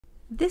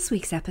This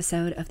week's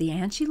episode of the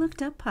And She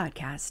Looked Up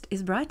podcast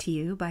is brought to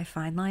you by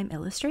Fine Lime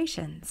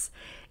Illustrations.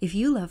 If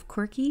you love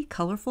quirky,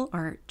 colorful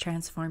art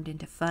transformed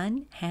into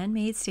fun,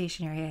 handmade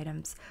stationery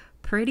items,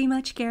 pretty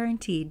much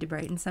guaranteed to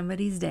brighten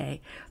somebody's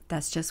day,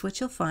 that's just what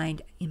you'll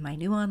find in my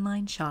new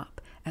online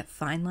shop at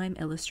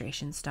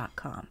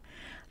finelimeillustrations.com.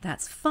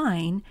 That's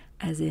fine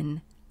as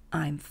in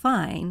I'm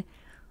fine,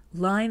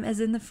 lime as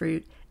in the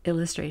fruit,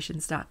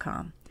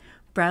 illustrations.com.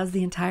 Browse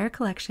the entire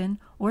collection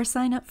or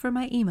sign up for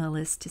my email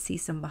list to see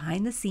some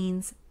behind the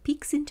scenes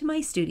peeks into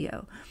my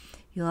studio.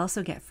 You'll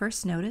also get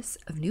first notice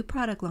of new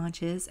product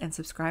launches and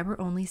subscriber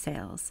only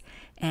sales.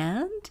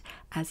 And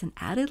as an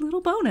added little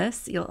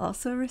bonus, you'll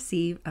also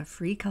receive a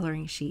free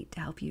coloring sheet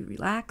to help you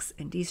relax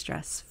and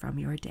de-stress from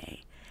your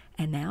day.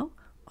 And now,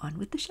 on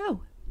with the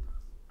show.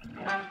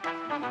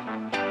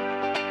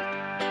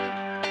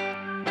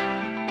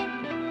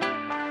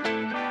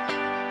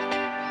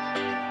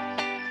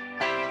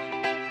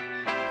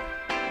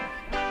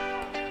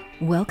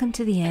 Welcome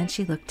to the And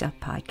She Looked Up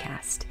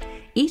podcast.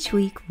 Each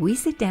week, we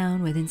sit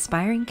down with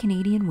inspiring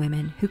Canadian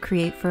women who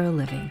create for a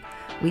living.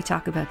 We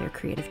talk about their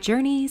creative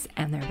journeys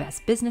and their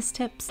best business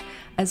tips,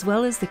 as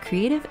well as the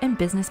creative and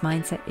business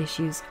mindset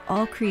issues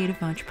all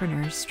creative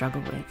entrepreneurs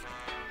struggle with.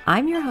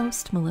 I'm your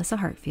host, Melissa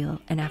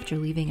Hartfield, and after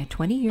leaving a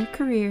 20-year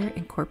career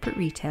in corporate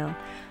retail,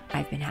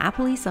 I've been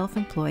happily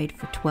self-employed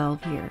for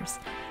 12 years.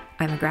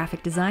 I'm a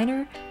graphic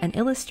designer, an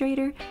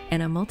illustrator,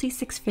 and a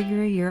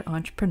multi-six-figure-a-year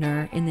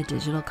entrepreneur in the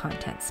digital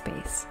content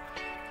space.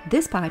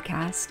 This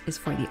podcast is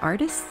for the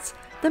artists,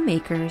 the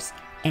makers,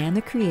 and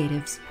the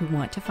creatives who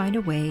want to find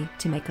a way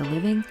to make a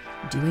living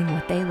doing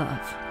what they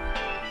love.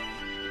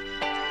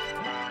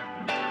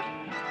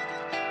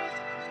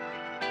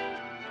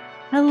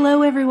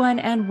 Hello, everyone,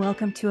 and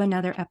welcome to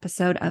another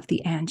episode of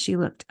the And She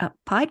Looked Up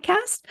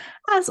podcast.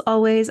 As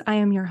always, I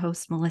am your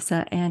host,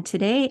 Melissa, and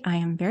today I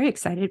am very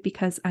excited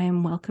because I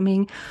am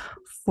welcoming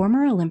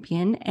former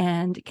Olympian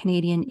and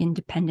Canadian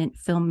independent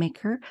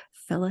filmmaker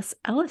Phyllis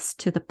Ellis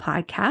to the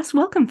podcast.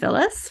 Welcome,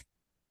 Phyllis.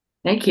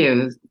 Thank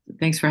you.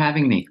 Thanks for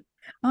having me.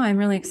 Oh, I'm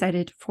really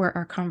excited for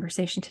our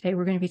conversation today.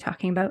 We're going to be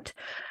talking about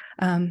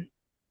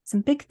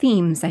some big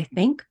themes, I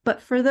think.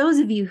 But for those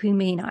of you who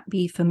may not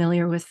be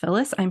familiar with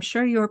Phyllis, I'm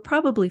sure you're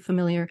probably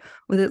familiar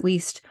with at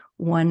least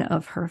one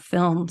of her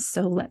films.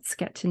 So let's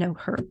get to know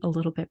her a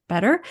little bit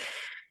better.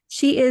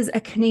 She is a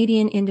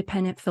Canadian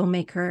independent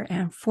filmmaker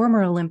and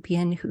former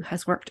Olympian who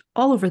has worked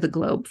all over the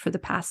globe for the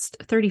past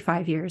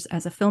 35 years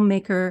as a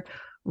filmmaker,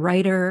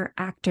 writer,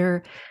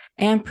 actor,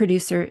 and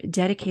producer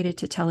dedicated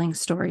to telling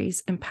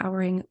stories,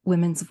 empowering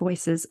women's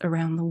voices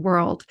around the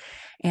world.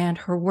 And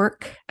her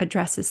work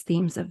addresses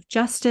themes of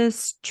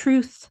justice,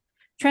 truth,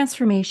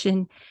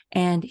 transformation,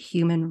 and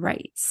human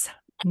rights.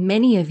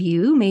 Many of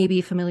you may be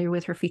familiar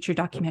with her feature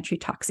documentary,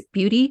 Toxic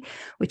Beauty,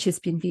 which has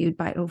been viewed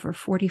by over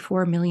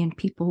 44 million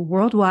people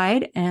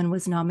worldwide and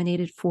was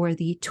nominated for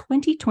the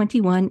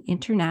 2021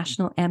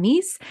 International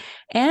Emmys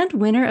and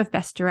winner of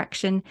Best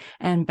Direction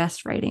and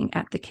Best Writing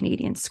at the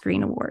Canadian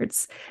Screen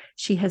Awards.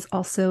 She has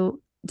also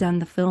done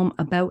the film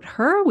About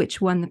Her,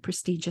 which won the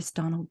prestigious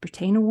Donald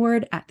Brittain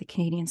Award at the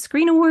Canadian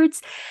Screen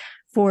Awards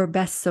for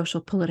Best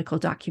Social Political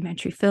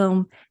Documentary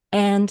Film,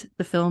 and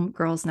the film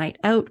Girls' Night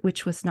Out,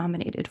 which was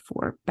nominated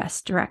for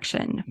Best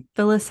Direction.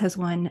 Phyllis has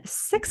won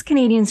 6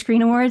 Canadian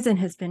Screen Awards and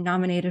has been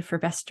nominated for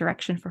Best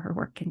Direction for her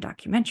work in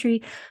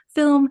documentary,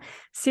 film,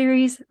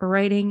 series,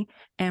 writing,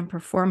 and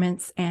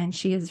performance. And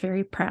she is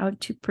very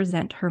proud to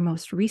present her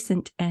most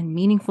recent and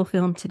meaningful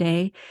film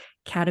today,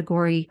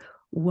 category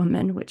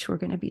Woman, which we're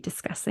going to be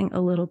discussing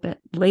a little bit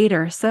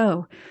later.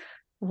 So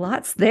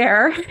lots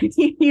there.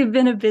 You've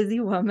been a busy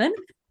woman.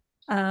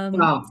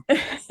 Well,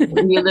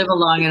 you live a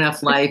long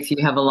enough life, you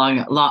have a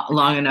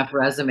long enough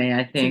resume,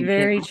 I think. It's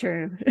very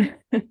true.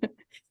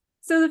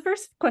 So the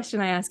first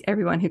question I ask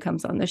everyone who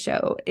comes on the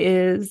show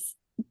is,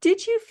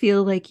 did you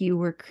feel like you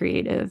were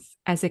creative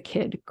as a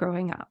kid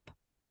growing up?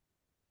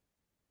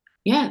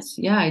 Yes,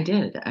 yeah, I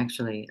did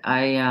actually.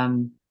 I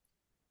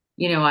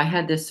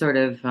had this sort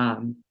of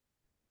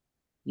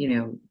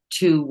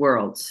two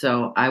worlds.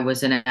 So I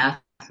was an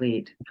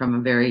athlete from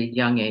a very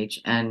young age,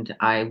 and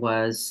I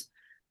was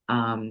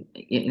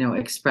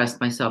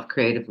expressed myself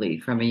creatively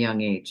from a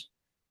young age.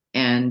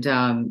 And,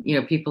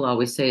 people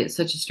always say it's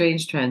such a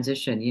strange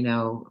transition,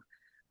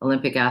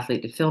 Olympic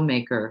athlete to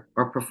filmmaker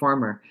or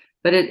performer.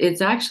 But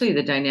it's actually,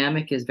 the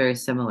dynamic is very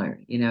similar.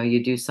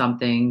 You do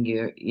something,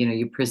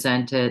 you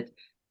present it,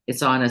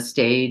 it's on a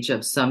stage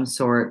of some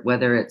sort,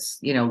 whether it's,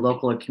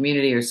 local or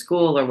community or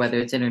school, or whether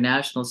it's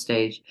international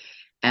stage.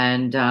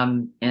 And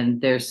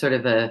there's sort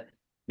of a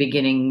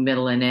beginning,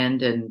 middle, and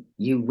end, and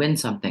you win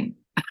something.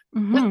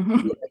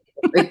 Mm-hmm.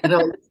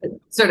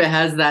 It sort of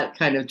has that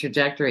kind of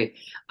trajectory,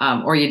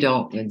 or you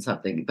don't win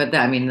something. But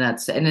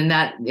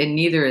and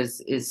neither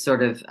is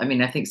sort of. I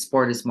mean, I think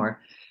sport is more,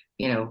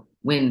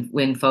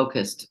 win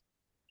focused,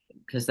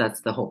 because that's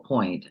the whole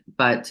point.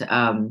 But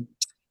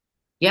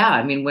yeah,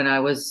 I mean, when I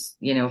was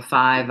 5,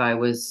 I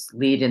was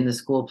lead in the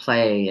school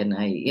play, and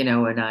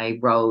I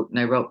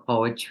wrote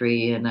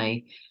poetry, and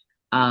I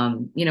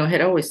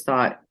had always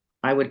thought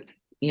I would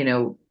you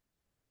know,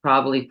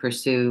 probably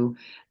pursue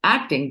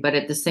acting. But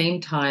at the same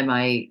time,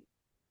 I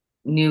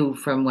knew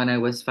from when I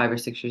was 5 or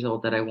 6 years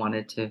old that I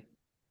wanted to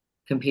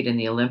compete in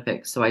the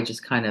Olympics. So I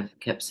just kind of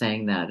kept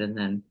saying that. And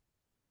then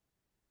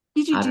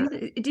I don't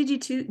know. Did you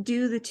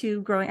do the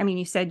two growing? I mean,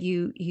 you said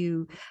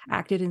you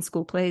acted in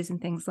school plays and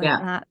things like Yeah.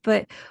 that,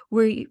 but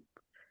were you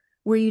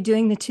were you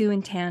doing the two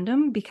in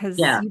tandem? Because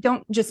Yeah. you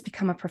don't just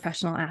become a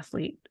professional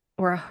athlete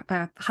or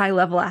a high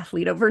level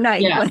athlete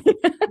overnight. Yeah. Like,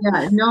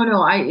 Yeah. No,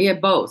 no, yeah,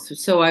 both.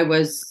 So I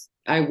was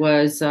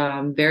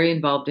very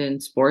involved in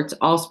sports,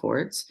 all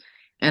sports.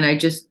 And I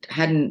just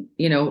hadn't,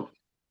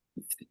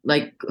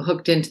 like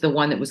hooked into the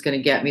one that was going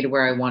to get me to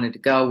where I wanted to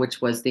go,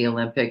 which was the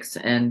Olympics.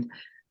 And,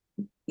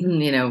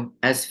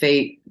 as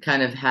fate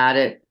kind of had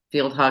it,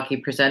 field hockey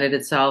presented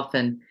itself,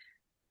 and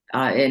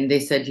they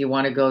said, "Do you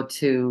want to go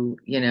to,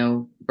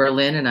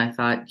 Berlin?" And I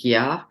thought,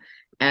 "Yeah."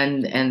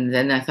 And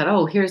then I thought,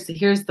 "Oh, here's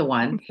the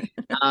one."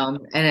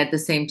 And at the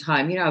same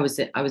time, I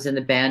was in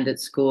the band at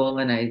school,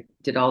 and I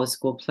did all the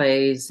school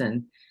plays,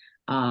 and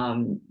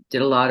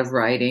did a lot of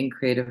writing,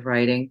 creative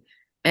writing,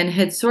 and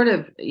had sort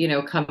of,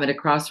 come at a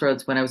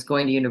crossroads when I was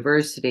going to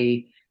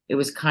university. It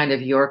was kind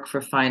of York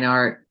for fine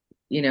art,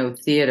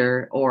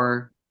 theater,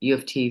 or U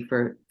of T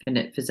for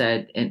phys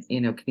ed and,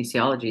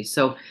 kinesiology.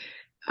 So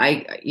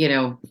I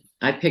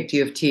picked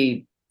U of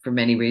T for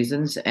many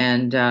reasons,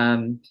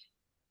 and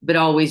but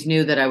always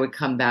knew that I would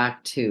come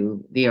back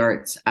to the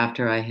arts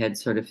after I had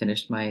sort of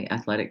finished my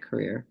athletic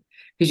career.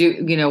 Because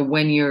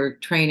when you're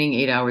training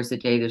 8 hours a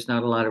day, there's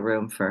not a lot of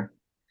room for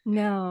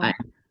no.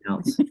 anything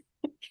else.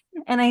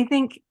 And I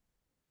think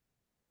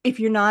if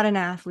you're not an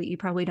athlete, you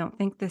probably don't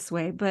think this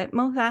way, but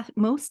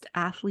most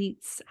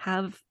athletes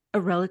have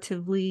a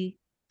relatively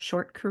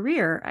short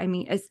career. I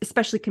mean,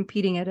 especially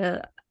competing at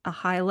a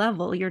high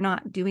level, you're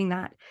not doing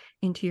that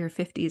into your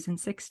 50s and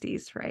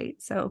 60s, right?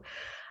 So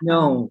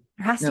No,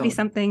 there has to be no.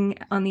 something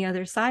on the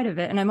other side of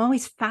it. And I'm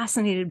always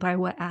fascinated by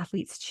what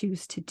athletes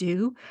choose to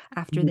do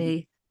after Mhm.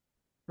 they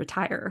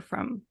retire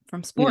from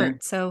Yeah.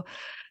 sport.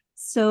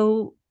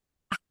 So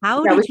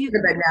how Yeah, we did you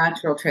sort of a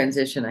natural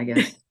transition, I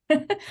guess.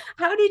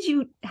 how did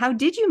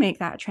you make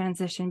that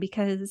transition?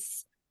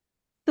 Because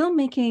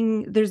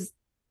filmmaking, there's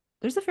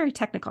a very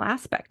technical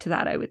aspect to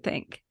that, I would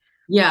think.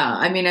 Yeah,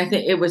 I mean, I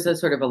think it was a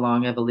sort of a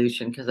long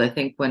evolution because I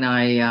think when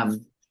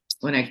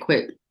I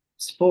quit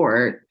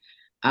sport,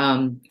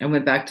 I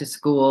went back to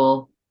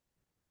school.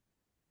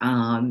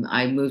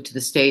 I moved to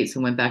the States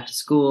and went back to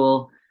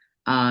school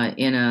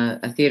in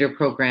a theater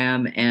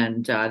program,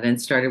 and then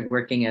started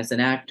working as an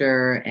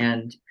actor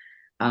and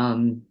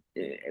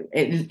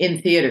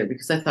in theater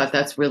because I thought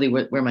that's really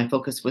where my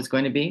focus was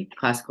going to be,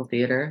 classical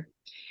theater.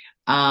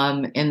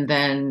 And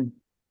then,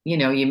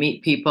 you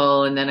meet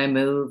people, and then I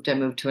moved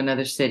to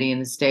another city in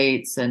the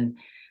States, and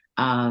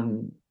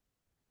um,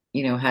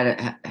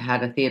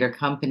 had a theater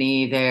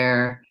company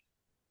there,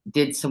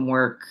 did some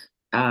work,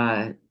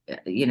 as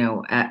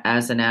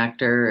an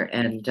actor,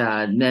 and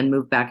then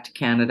moved back to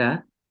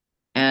Canada.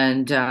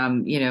 And,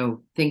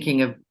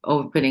 thinking of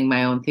opening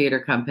my own theater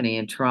company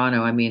in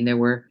Toronto. I mean, there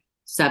were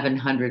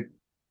 700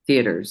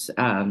 theaters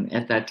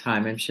at that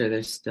time. I'm sure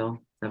there's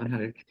still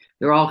 700.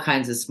 There were all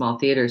kinds of small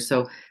theaters.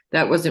 So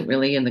that wasn't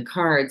really in the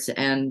cards.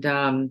 And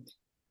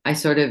I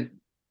sort of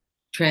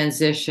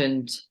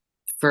transitioned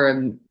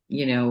for,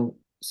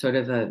 sort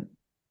of a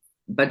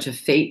bunch of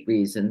fate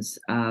reasons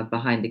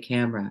behind the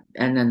camera.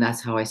 And then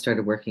that's how I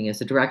started working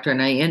as a director.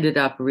 And I ended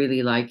up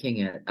really liking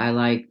it. I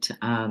liked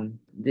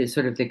the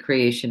sort of the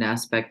creation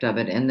aspect of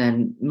it, and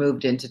then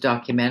moved into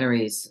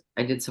documentaries.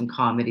 I did some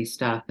comedy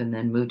stuff and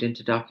then moved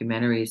into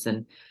documentaries.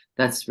 And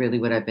that's really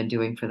what I've been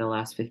doing for the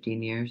last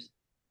 15 years.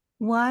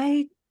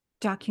 Why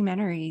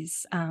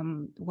documentaries?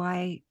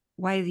 Why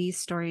these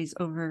stories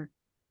over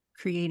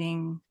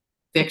creating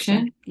fiction?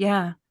 Fiction.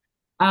 Yeah.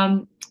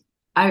 Um,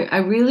 I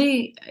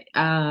really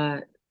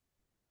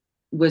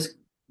was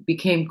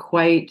became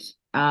quite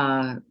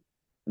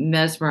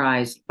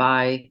mesmerized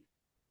by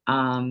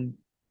um,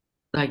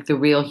 like the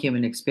real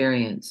human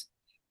experience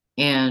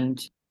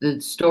and the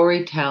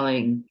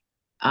storytelling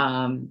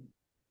um,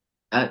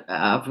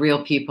 of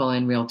real people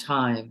in real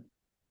time,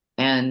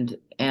 and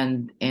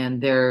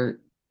their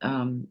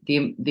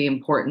the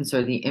importance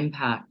or the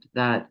impact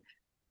that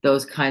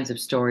those kinds of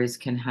stories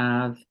can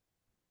have.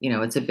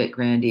 It's a bit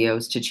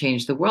grandiose to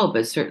change the world,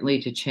 but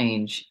certainly to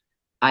change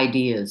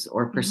ideas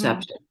or Hmm.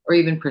 perception or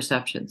even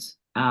perceptions,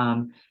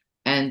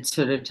 and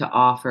sort of to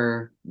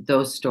offer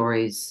those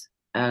stories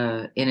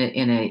in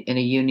a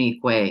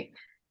unique way.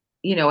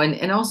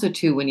 And also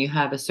too, when you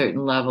have a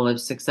certain level of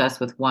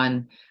success with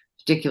one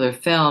particular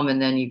film,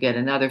 and then you get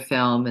another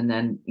film, and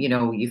then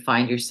you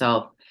find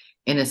yourself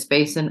in a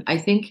space. And I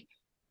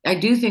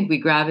do think we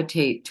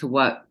gravitate to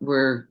what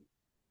we're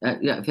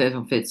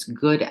if it's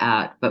good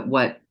at, but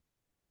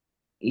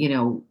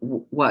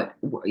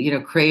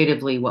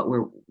creatively,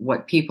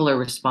 what people are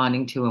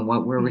responding to and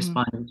what we're Hmm.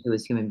 responding to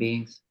as human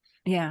beings.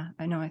 Yeah,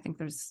 I know. I think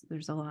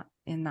there's a lot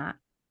in that.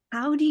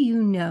 How do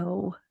you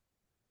know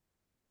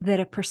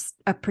that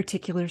a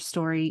particular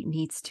story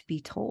needs to be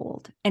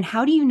told? And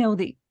how do you know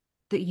that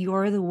that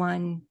you're the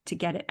one to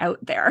get it out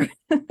there?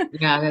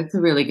 Yeah, that's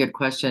a really good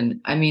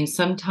question. I mean,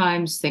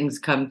 sometimes things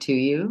come to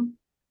you,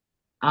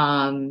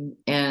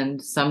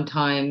 and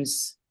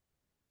sometimes,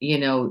 you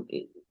know,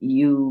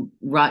 you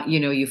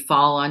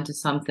fall onto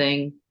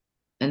something,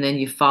 and then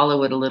you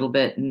follow it a little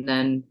bit, and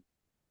then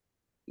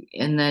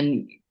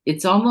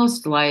it's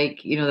almost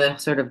like,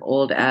 that sort of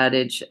old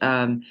adage,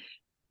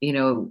 you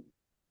know,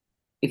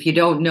 if you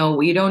don't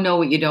know, you don't know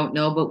what you don't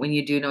know, but when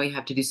you do know, you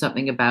have to do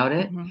something about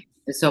it. Mhm.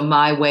 And so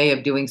my way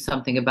of doing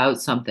something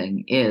about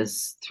something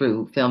is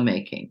through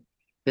filmmaking,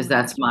 because Oh,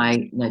 that's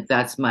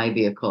that's my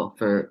vehicle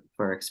for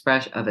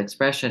expression.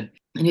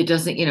 And it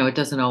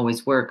doesn't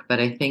always work, but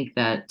I think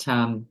that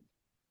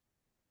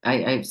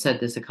I've said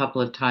this a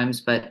couple of times,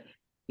 but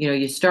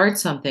you start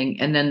something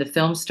and then the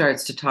film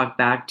starts to talk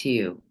back to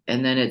you.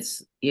 And then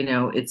it's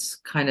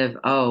kind of,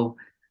 oh,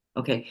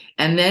 okay.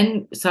 And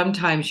then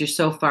sometimes you're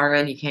so far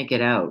in you can't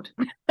get out.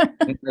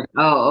 You're like,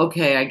 oh,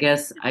 okay, I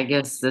guess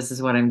this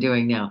is what I'm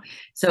doing now.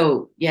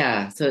 So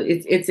yeah, so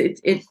it's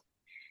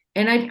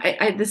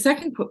and the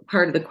second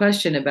part of the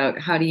question about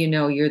how do you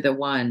know you're the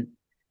one,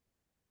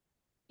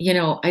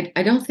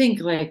 I don't think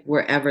like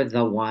we're ever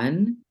the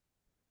one,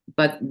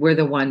 but we're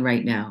the one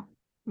right now.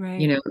 you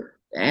right. know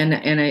and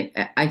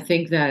I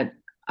think that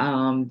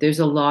there's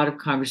a lot of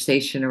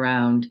conversation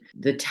around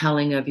the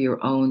telling of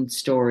your own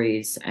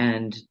stories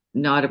and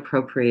not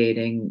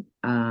appropriating,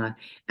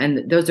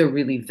 and those are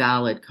really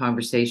valid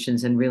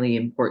conversations and really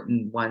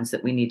important ones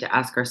that we need to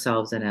ask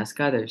ourselves and ask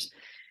others.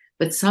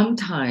 But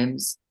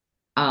sometimes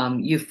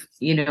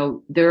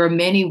there are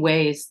many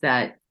ways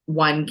that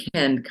one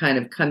can kind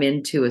of come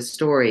into a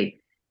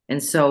story.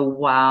 And so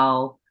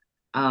while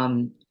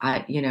I'm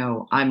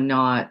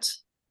not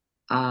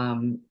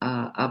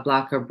a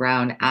black or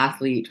brown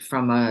athlete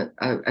from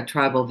a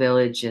tribal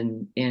village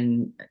in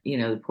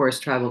the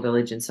poorest tribal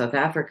village in South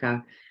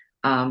Africa.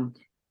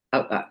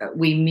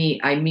 We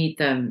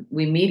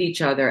meet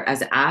each other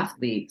as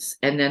athletes,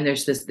 and then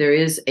there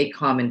is a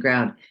common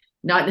ground,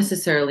 not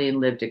necessarily in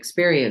lived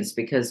experience,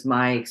 because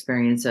my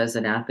experience as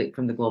an athlete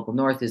from the global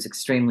north is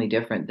extremely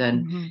different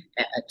than Hmm.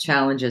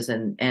 challenges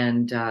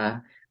and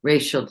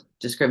racial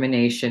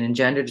discrimination and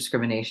gender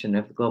discrimination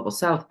of the global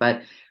south.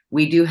 But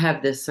we do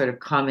have this sort of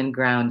common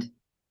ground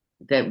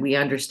that we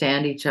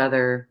understand each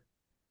other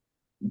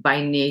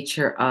by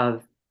nature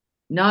of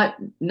not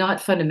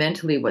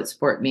fundamentally what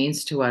sport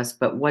means to us,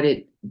 but what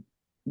it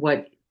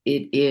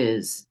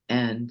is,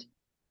 and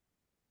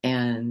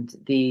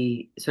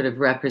the sort of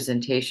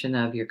representation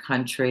of your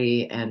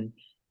country and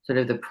sort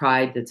of the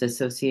pride that's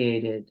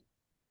associated,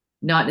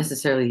 not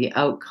necessarily the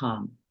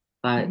outcome,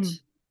 but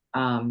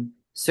Hmm.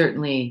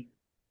 certainly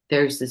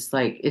there's this,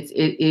 like, it's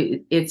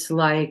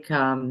like,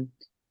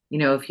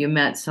 if you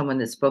met someone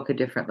that spoke a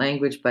different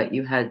language, but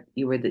you had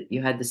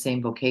the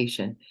same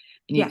vocation,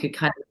 and you Yeah. could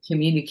kind of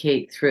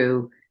communicate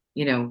through,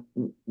 you know,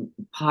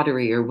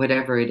 pottery or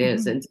whatever it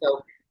is. Hmm. And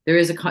so there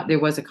was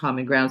a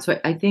common ground. So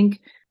I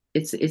think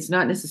it's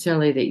not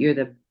necessarily that you're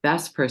the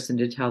best person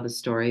to tell the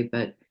story,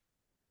 but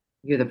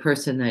you're the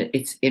person that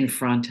it's in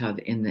front of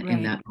in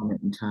Right. that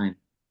moment in time.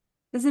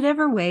 Does it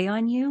ever weigh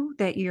on you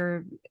that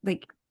you're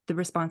like the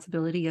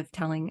responsibility of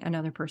telling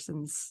another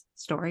person's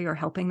story or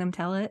helping them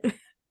tell it?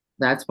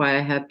 That's why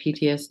I have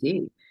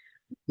PTSD.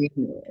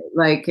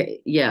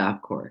 Like, yeah,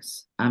 of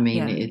course. I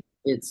mean, Yeah.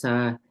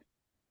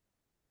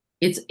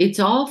 it's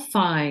all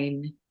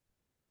fine.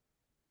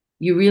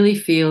 You really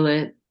feel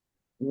it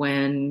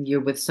when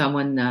you're with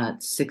someone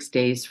that's 6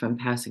 days from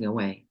passing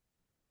away,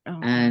 Oh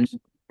and gosh.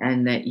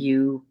 and that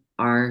you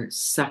are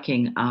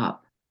sucking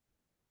up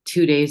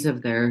 2 days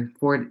of their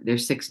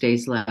 6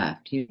 days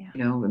left. Yeah.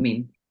 I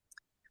mean,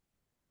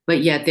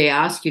 but yet they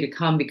ask you to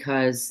come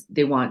because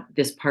they want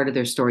this part of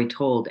their story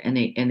told, and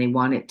they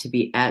want it to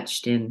be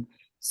etched in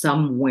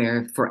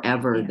somewhere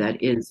forever, Yeah.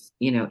 that is,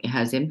 it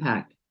has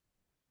impact.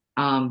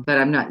 But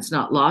it's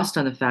not lost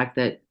on the fact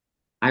that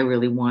I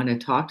really want to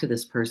talk to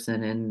this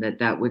person, and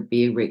that would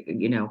be,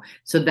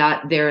 so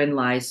that therein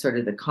lies sort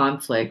of the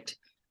conflict,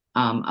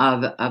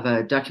 of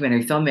a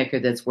documentary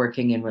filmmaker that's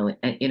working in really,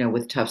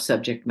 with tough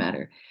subject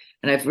matter.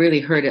 And I've really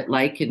heard it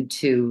likened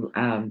to,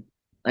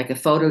 like a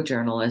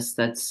photojournalist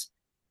that's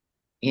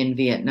in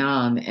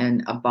Vietnam,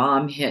 and a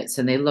bomb hits,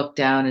 and they look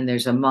down, and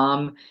there's a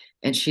mom,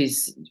 and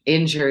she's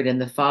injured, and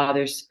the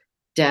father's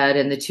dead,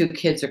 and the two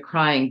kids are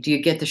crying. Do you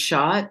get the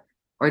shot,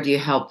 or do you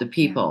help the Yeah.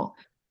 people?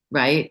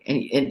 Right?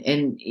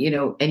 And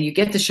you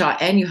get the shot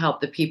and you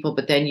help the people,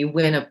 but then you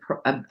win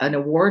an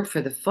award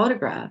for the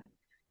photograph.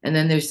 And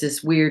then there's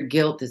this weird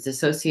guilt that's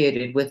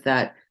associated with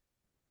that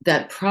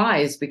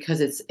prize,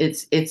 because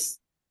it's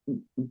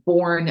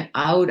born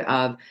out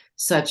of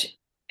such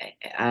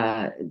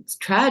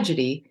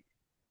tragedy.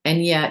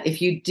 And yet,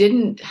 if you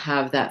didn't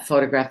have that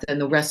photograph, then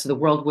the rest of the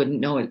world wouldn't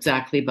know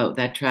exactly about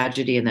that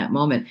tragedy in that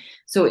moment.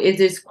 So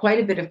it is quite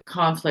a bit of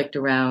conflict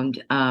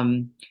around,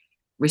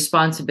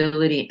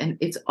 responsibility. And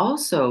it's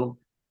also,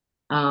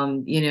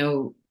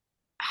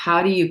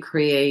 how do you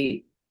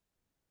create,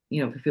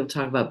 people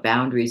talk about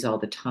boundaries all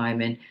the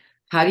time, and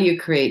how do you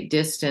create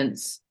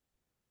distance,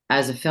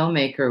 as a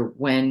filmmaker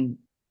when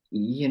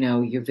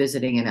you're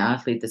visiting an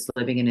athlete that's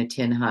living in a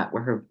tin hut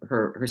where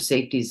her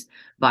safety's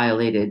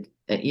violated,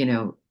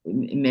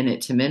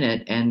 minute to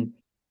minute, and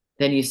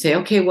then you say,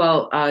 okay,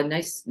 well,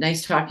 nice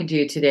talking to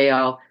you today.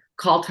 I'll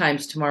call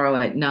times tomorrow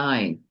at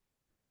 9.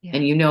 Yeah.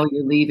 And you're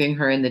leaving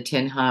her in the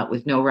tin hut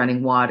with no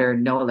running water,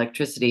 no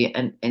electricity,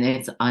 and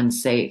it's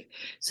unsafe.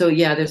 So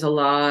yeah, there's a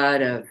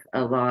lot of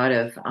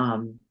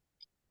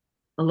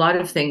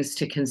things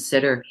to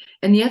consider.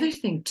 And the other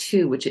thing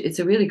too, which it's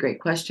a really great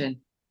question.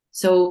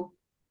 So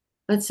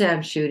let's say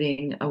I'm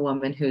shooting a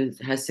woman who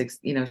has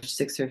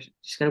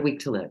she's got a week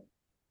to live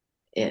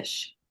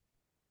ish.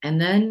 And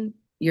then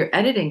you're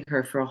editing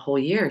her for a whole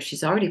year.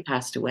 She's already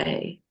passed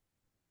away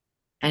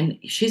and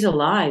she's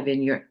alive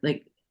and you're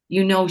like,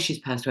 she's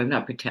passed away.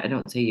 I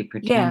don't say you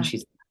pretend Yeah.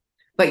 she's,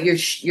 but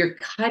you're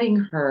cutting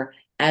her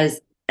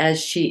as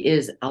she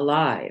is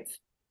alive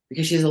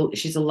because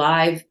she's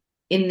alive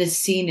in this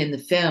scene in the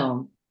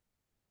film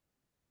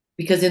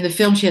because in the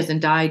film she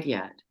hasn't died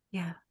yet.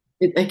 Yeah.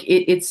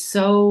 It's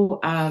so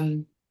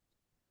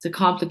it's a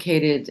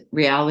complicated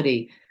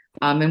reality,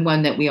 and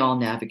one that we all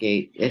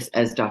navigate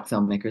as doc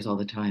filmmakers all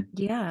the time.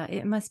 Yeah,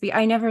 it must be.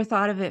 I never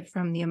thought of it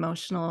from the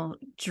emotional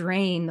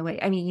drain the way,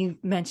 I mean, you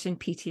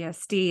mentioned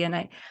PTSD and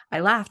I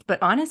laughed, but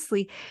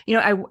honestly,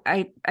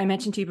 I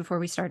mentioned to you before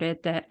we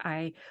started that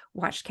I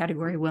watched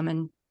Category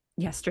Woman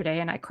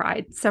yesterday and I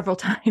cried several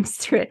times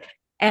through it.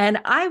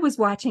 And I was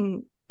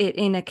watching it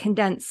in a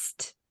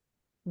condensed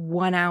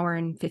 1 hour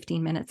and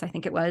 15 minutes, I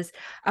think it was.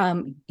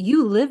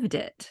 You lived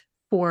it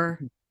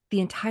for the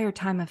entire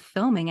time of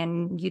filming,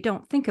 and you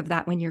don't think of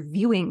that when you're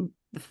viewing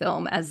the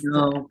film as the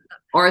No,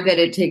 or that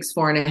it takes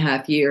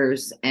 4.5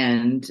 years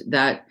and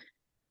that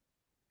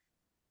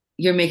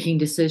you're making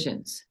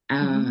decisions.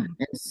 Mhm.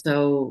 And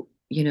so,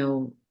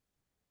 you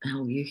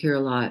hear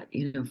a lot,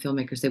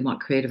 filmmakers, they want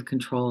creative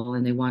control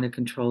and they want to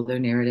control their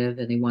narrative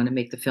and they want to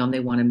make the film they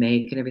want to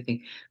make and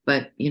everything.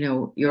 But,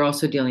 you're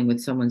also dealing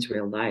with someone's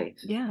real life.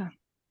 Yeah.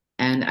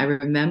 And I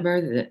remember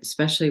that,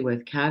 especially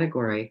with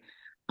Category,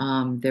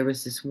 there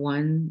was this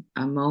one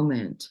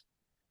moment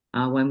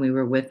when we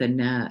were with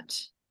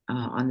Annette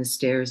on the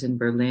stairs in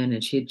Berlin,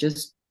 and she had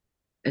just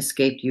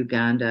escaped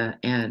Uganda,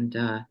 and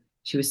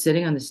she was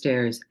sitting on the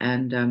stairs,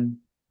 and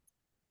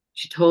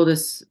she told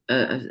us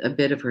a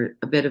bit of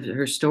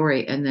her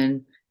story, and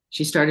then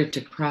she started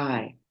to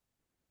cry,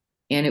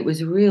 and it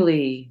was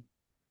really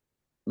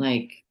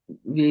like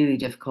really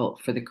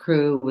difficult for the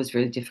crew. It was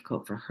really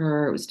difficult for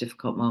her. It was a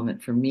difficult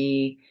moment for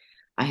me.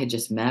 I had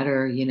just met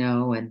her,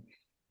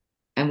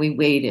 and we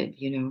waited,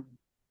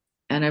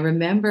 And I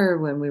remember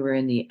when we were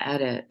in the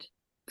edit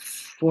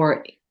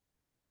for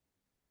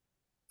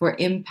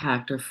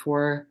impact or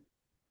for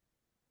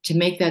to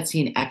make that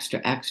scene extra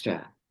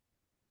extra,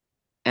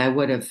 I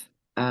would have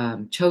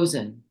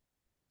chosen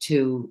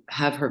to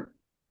have her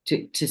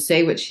to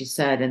say what she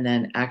said and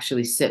then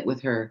actually sit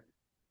with her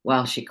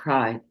while she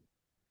cried.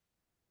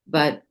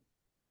 But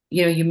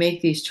you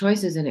make these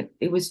choices and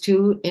it was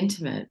too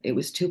intimate. It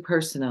was too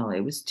personal.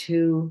 It was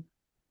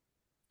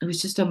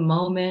just a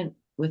moment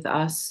with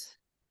us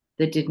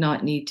that did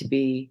not need to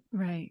be,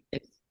 Right.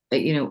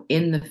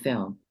 in the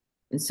film.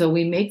 And so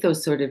we make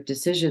those sort of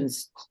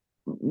decisions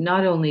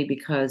not only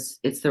because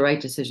it's the right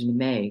decision to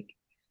make,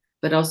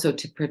 but also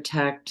to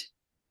protect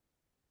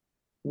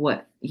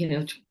what,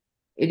 it's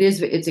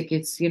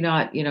you're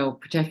not,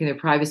 protecting their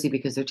privacy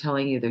because they're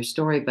telling you their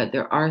story, but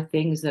there are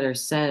things that are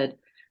said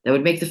that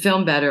would make the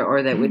film better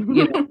or that would,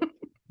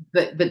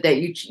 but that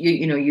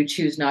you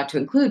choose not to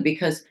include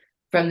because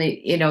from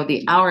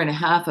the hour and a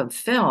half of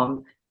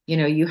film,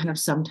 you have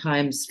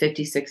sometimes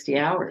 50, 60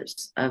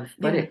 hours of Yeah.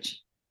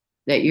 footage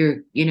that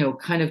you're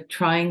kind of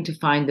trying to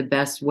find the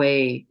best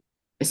way,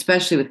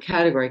 especially with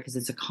Category because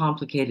it's a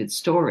complicated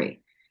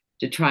story,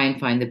 to try and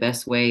find the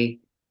best way,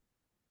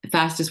 the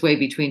fastest way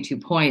between 2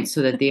 points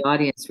so that the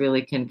audience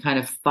really can kind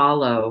of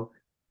follow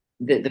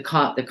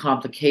the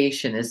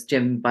complication, as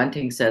Jim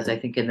Bunting says, I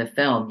think in the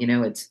film,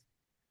 it's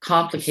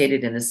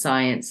complicated in the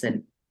science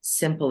and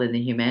simple in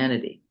the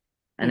humanity.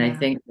 And I Yeah.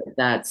 think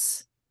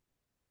that's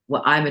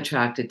what I'm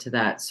attracted to,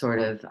 that sort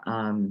of,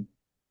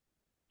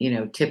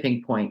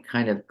 tipping point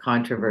kind of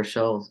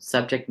controversial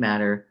subject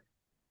matter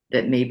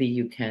that maybe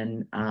you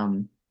can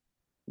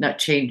not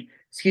change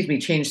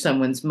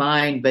someone's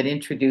mind, but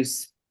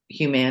introduce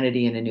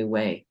humanity in a new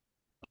way.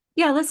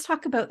 Yeah, let's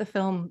talk about the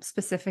film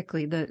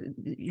specifically,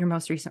 your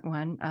most recent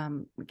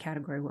one,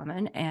 Category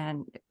Woman,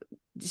 and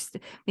just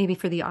maybe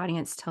for the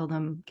audience,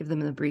 give them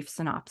the brief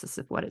synopsis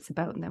of what it's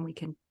about, and then we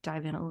can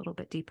dive in a little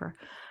bit deeper.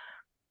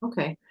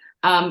 Okay.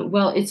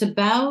 Well, it's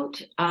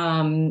about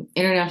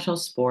international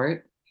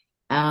sport,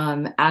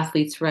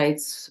 athletes'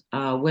 rights,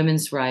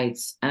 women's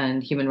rights,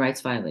 and human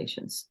rights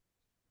violations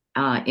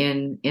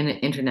in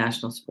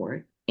international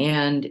sport,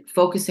 and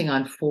focusing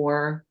on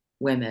 4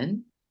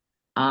 women,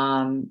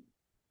 um,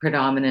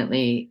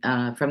 predominantly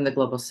from the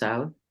global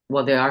south.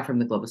 Well, they are from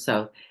the global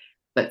south,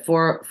 but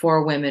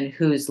four women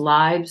whose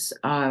lives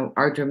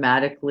are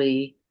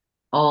dramatically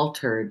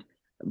altered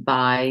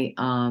by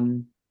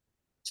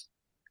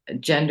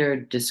gender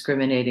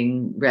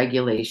discriminating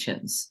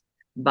regulations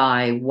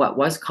by what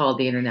was called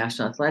the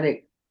International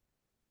Athletic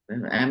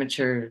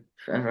Amateur.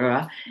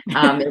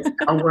 It's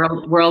a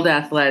World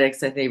Athletics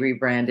that they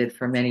rebranded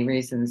for many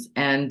reasons,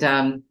 and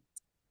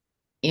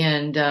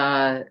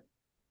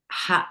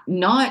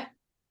not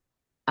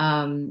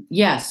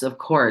yes, of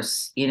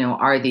course,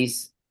 are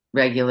these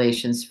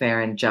regulations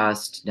fair and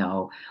just?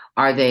 No.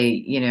 Are they,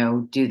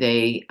 do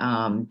they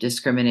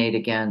discriminate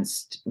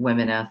against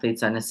women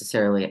athletes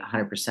unnecessarily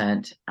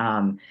 100%?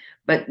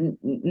 But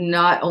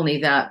not only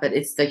that, but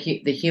it's the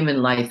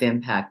human life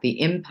impact,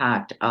 the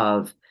impact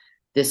of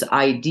this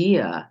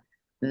idea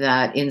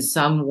that in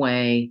some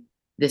way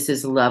this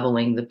is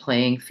leveling the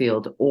playing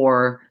field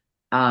or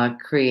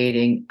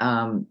creating,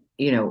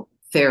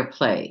 fair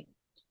play,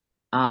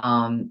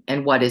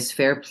 and what is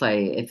fair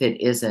play if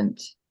it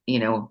isn't,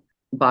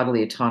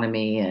 bodily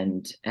autonomy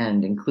and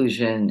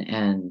inclusion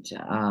and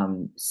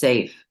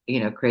safe,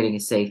 creating a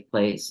safe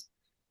place,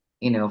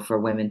 for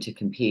women to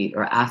compete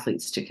or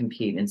athletes to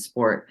compete in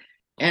sport.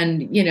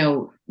 And,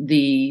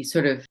 the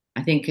sort of,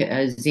 I think,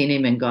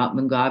 Zine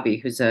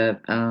Mungabi, who's a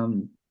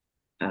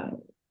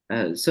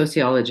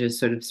sociologist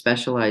sort of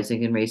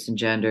specializing in race and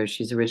gender.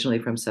 She's originally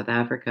from South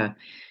Africa.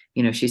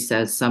 She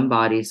says some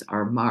bodies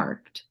are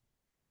marked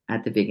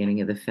at the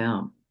beginning of the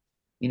film.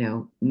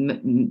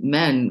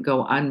 Men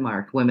go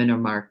unmarked, women are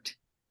marked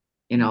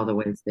in all the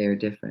ways they are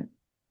different.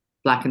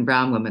 Black and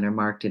brown women are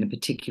marked in a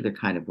particular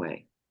kind of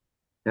way.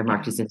 They're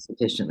marked as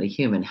insufficiently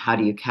human. How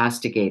do you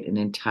castigate an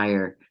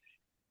entire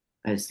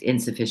as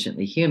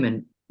insufficiently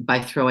human?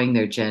 By throwing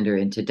their gender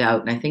into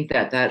doubt. And I think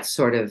that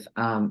sort of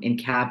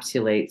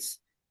encapsulates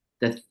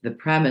the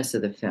premise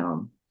of the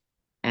film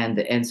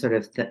and sort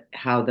of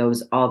how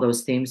all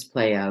those themes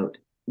play out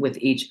with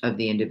each of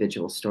the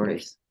individual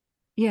stories.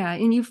 Yeah,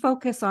 and you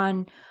focus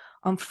on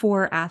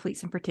 4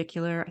 athletes in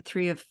particular,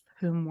 3 of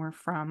whom were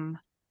from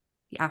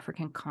the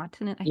African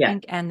continent, I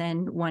think, and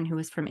then 1 who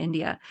was from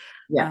India.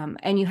 Yeah.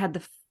 And you had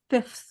the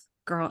 5th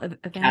girl,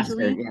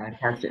 Evangeline.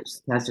 Caster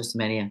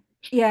Semenya.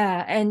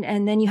 Yeah,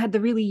 and then you had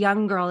the really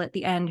young girl at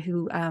the end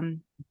who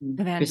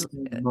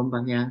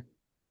Evangeline, yeah.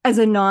 As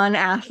a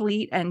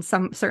non-athlete and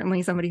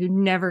certainly somebody who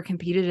never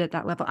competed at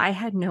that level, I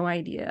had no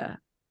idea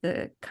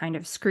the kind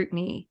of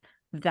scrutiny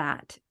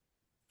that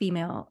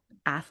female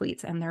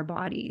athletes and their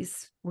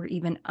bodies were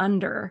even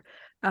under,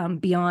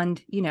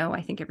 beyond,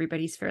 I think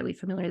everybody's fairly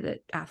familiar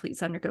that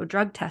athletes undergo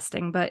drug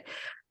testing, but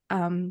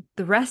the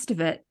rest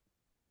of it,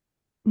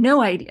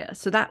 no idea.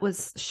 So that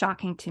was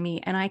shocking to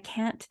me. And I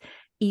can't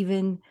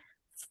even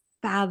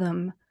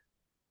fathom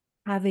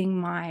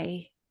having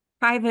my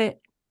private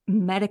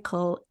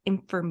medical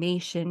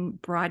information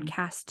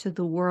broadcast to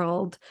the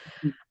world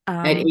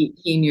at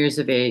 18 years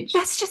of age.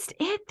 That's just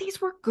it.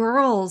 These were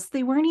girls.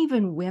 They weren't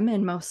even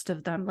women, most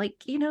of them. Like,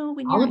 when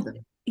all of them.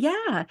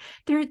 Yeah,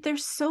 they're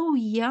so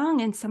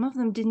young, and some of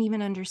them didn't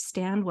even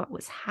understand what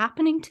was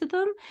happening to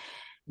them.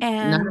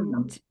 None of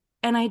them.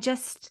 And I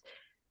just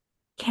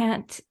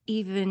can't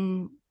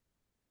even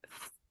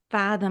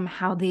fathom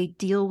how they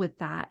deal with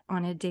that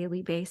on a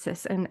daily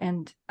basis.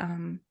 And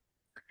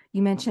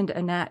you mentioned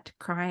Annette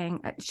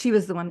crying. She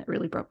was the one that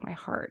really broke my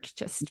heart,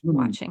 just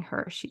watching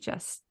her. She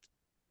just,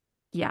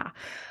 yeah.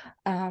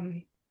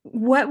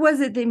 What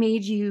was it that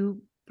made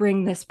you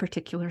bring this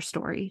particular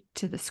story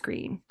to the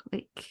screen?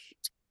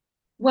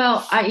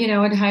 Well,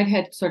 I'd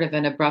had sort of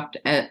an abrupt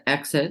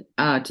exit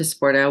to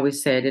sport. I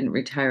always say I didn't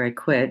retire, I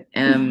quit.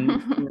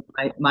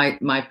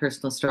 My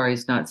personal story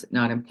is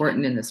not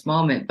important in this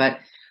moment, but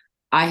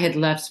I had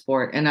left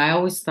sport, and I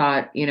always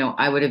thought,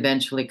 I would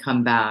eventually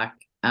come back.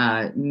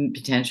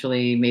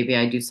 Potentially, maybe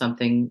I do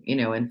something,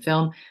 in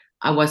film.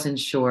 I wasn't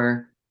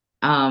sure.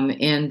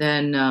 And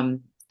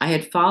then I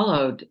had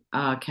followed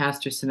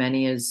Caster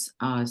Semenya's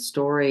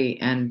story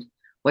and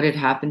what had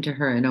happened to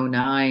her in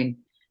 '09,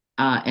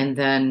 and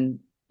then,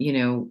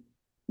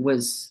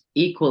 was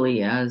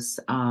equally as,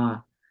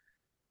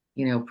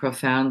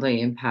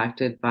 profoundly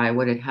impacted by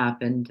what had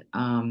happened,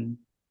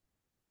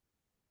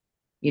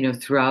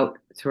 throughout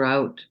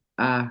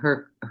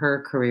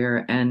her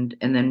career and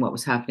then what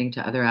was happening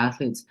to other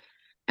athletes.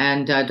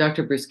 And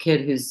Dr. Bruce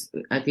Kidd, who's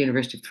at the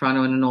University of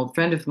Toronto and an old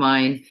friend of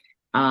mine,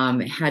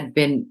 had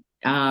been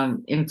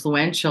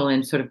influential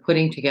in sort of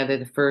putting together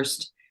the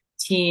first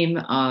team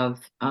of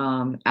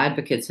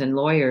advocates and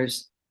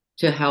lawyers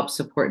to help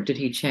support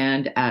Dutee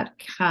Chand at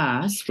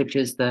CAS, which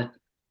is the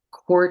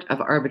Court of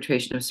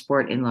Arbitration of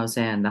Sport in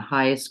Lausanne, the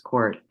highest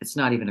court. It's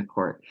not even a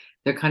court.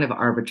 They're kind of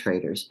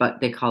arbitrators,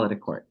 but they call it a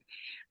court.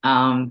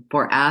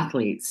 For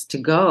athletes to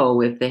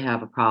go if they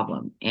have a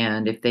problem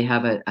and if they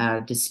have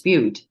a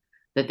dispute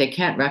that they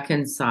can't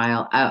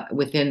reconcile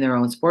within their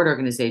own sport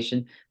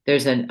organization.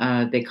 There's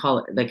they call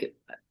it, like,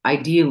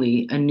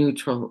 ideally a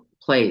neutral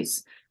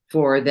place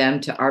for them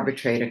to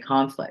arbitrate a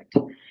conflict.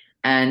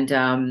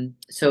 And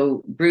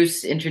so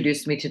Bruce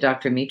introduced me to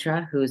Dr.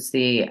 Mitra, who's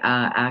the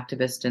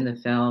activist in the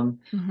film,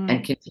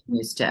 and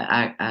continues to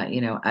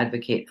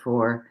advocate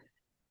for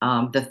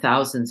the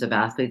thousands of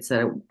athletes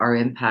that are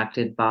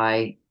impacted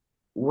by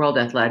World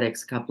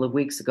Athletics a couple of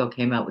weeks ago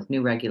came out with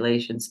new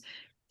regulations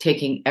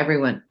taking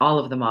everyone, all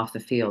of them off the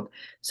field.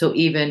 So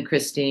even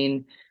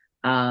Christine,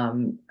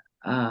 um,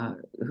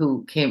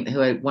 who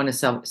had won a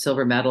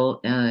silver medal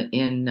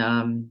in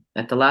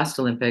at the last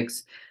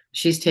Olympics,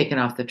 she's taken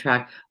off the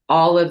track.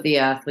 All of the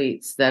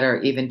athletes that are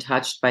even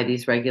touched by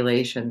these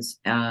regulations,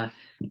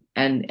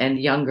 and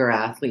younger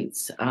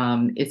athletes,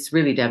 it's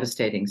really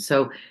devastating.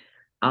 So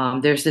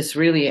there's this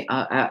really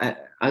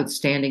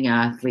outstanding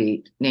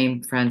athlete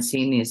named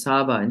Francine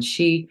Niasaba, and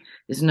she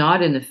is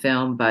not in the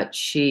film, but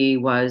she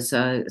was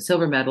a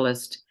silver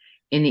medalist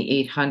in the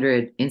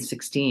 800 in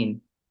 16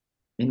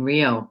 in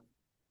Rio.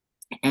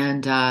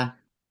 And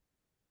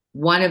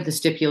one of the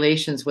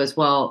stipulations was,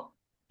 well,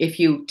 if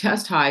you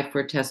test high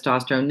for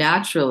testosterone,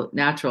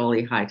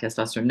 naturally high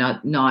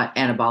testosterone, not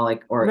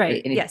anabolic or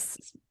Right. anything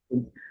Yes.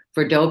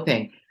 for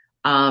doping,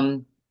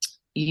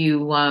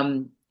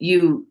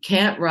 you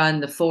can't run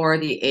the 4,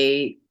 the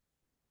 8,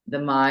 the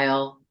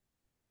mile.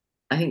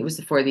 I think it was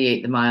the 4, the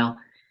 8, the mile.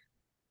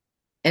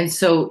 And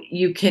so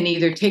you can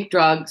either take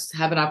drugs,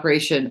 have an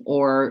operation,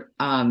 or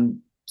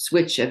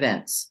switch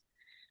events.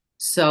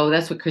 So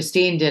that's what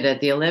Christine did at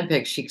the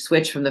Olympics. She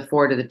switched from the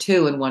 4 to the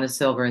 2 and won a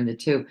silver in the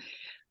 2.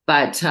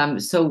 But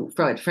so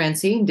what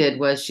Francine did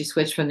was she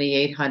switched from the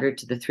 800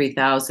 to the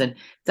 3000.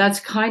 That's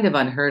kind of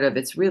unheard of.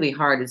 It's really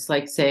hard. It's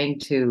like saying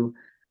to,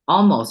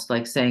 almost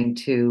like saying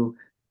to,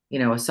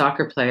 a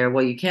soccer player,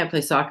 well, you can't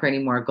play soccer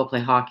anymore, go play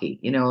hockey.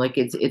 Like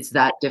it's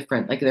that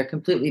different. Like they're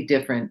completely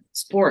different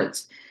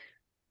sports.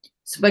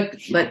 So,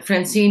 but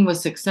Francine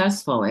was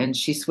successful, and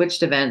she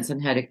switched events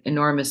and had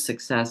enormous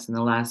success in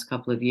the last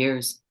couple of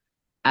years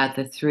at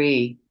the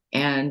 3.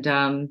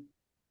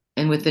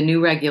 And with the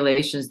new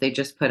regulations they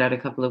just put out a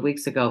couple of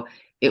weeks ago,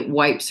 it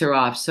wipes her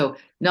off. So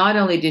not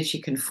only did she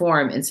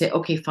conform and say,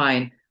 okay,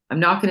 fine, I'm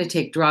not going to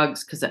take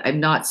drugs because I'm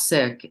not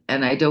sick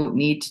and I don't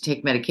need to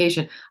take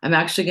medication. I'm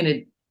actually going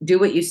to do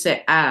what you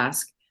say,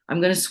 ask. I'm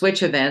going to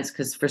switch events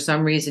because for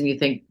some reason you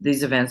think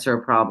these events are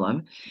a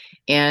problem.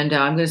 And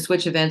I'm going to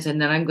switch events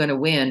and then I'm going to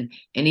win.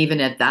 And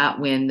even at that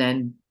win,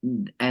 then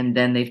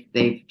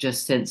they've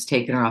just since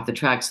taken her off the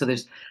track. So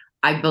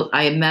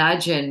I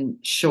imagine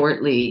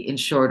shortly, in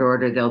short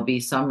order, there'll be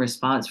some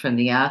response from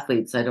the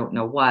athletes. I don't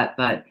know what,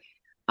 but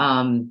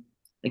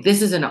like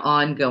this is an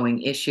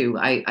ongoing issue.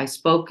 I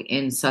spoke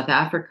in South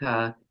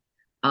Africa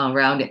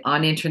around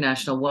on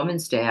International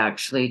Women's Day,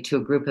 actually, to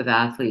a group of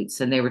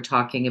athletes, and they were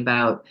talking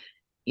about,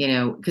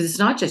 because it's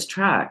not just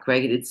track,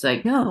 right? It's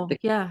like No.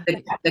 Yeah.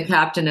 the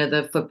captain of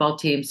the football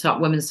team,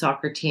 women's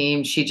soccer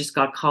team, she just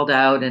got called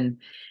out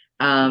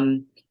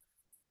um,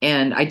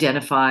 and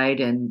identified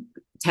and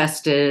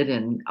tested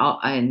and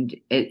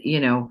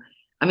it,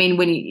 I mean,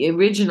 when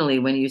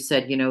you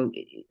said,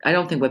 I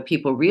don't think what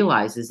people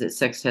realize is that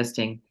sex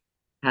testing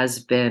has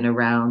been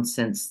around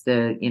since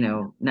the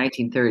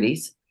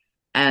 1930s,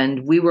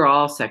 and we were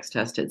all sex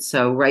tested.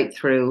 So right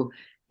through,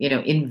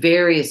 in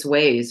various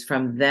ways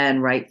from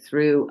then right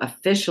through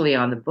officially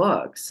on the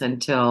books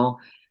until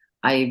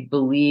I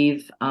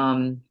believe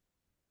the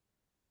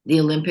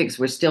Olympics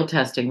were still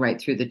testing right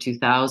through the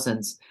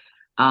 2000s.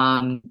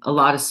 A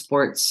lot of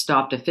sports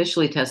stopped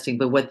officially testing,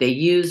 but what they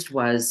used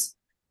was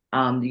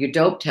your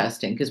dope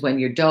testing, because when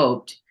you're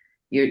doped,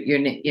 you're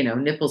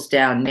nipples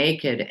down,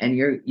 naked, and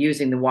you're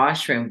using the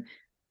washroom.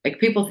 Like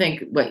people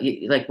think what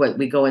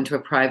we go into a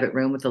private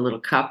room with a little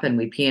cup and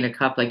we pee in a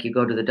cup like you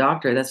go to the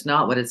doctor. That's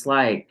not what it's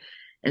like.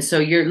 And so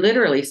you're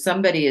literally,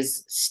 somebody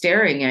is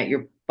staring at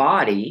your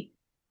body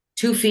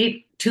 2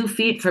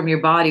 feet from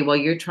your body while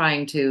you're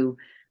trying to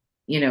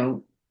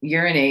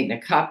urinate in a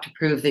cup to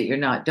prove that you're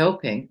not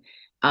doping.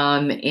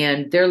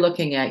 And they're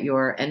looking at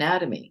your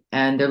anatomy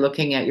and they're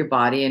looking at your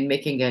body and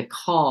making a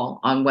call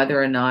on whether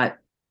or not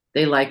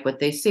they like what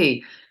they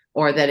see,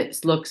 or that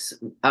it looks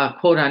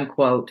quote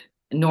unquote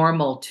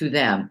normal to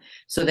them.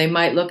 So they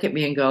might look at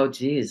me and go,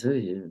 geez,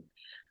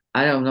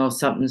 I don't know,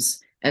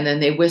 something's, and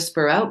then they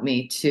whisper out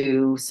me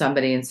to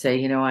somebody and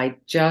say, I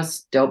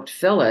just doped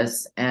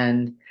Phyllis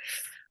and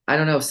I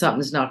don't know,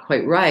 something's not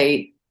quite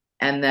right.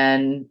 And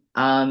then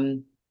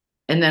I'm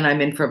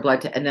in for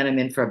and then I'm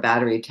in for a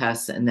battery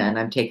test, and then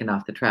I'm taken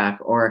off the track,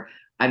 or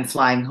I'm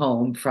flying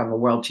home from a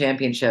world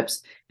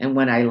championships, and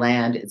when I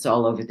land, it's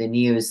all over the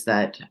news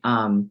that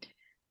I'm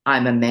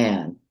a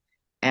man.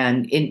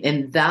 And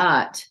in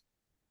that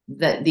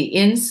the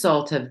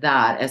insult of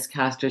that, as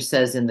Castor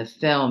says in the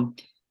film,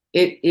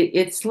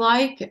 it's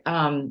like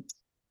I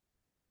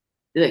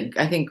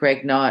think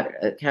Greg Knott,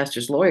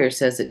 Castor's lawyer,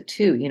 says it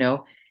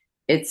too.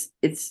 It's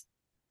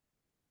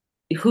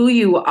who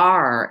you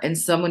are, and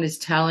someone is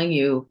telling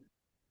you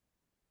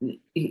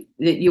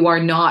that you are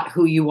not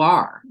who you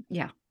are.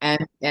 Yeah.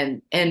 And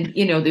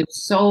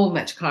there's so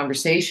much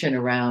conversation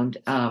around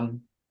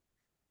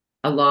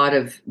a lot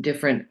of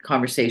different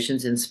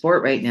conversations in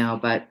sport right now,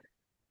 but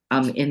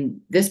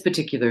in this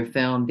particular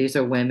film, these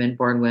are women,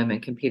 born women,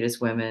 compete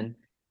as women,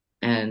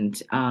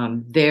 and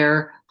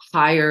their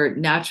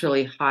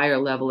naturally higher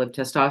level of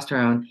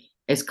testosterone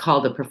is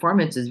called a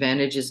performance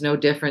advantage, is no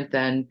different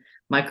than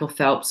Michael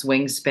Phelps'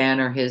 wingspan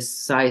or his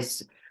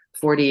size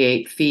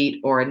 48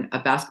 feet, or a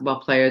basketball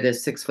player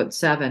that's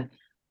 6'7".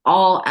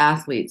 All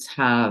athletes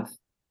have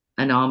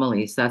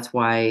anomalies. That's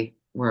why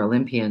we're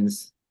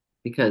Olympians,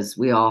 because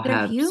we all They're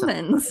have some.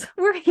 humans.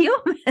 We're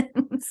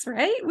humans,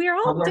 right? We're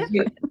all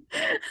different.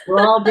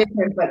 We're all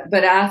different,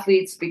 but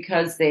athletes,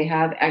 because they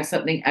have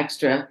something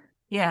extra,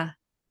 Yeah.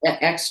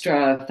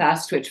 extra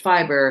fast twitch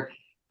fiber.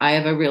 I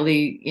have a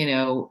really,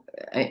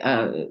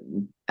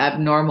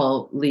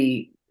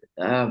 abnormally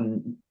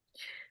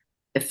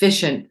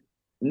efficient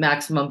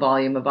maximum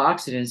volume of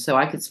oxygen. So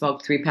I could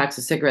smoke 3 packs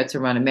of cigarettes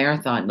and run a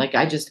marathon. Like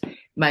I just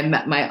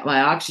my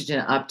oxygen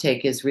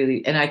uptake is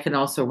really, and I can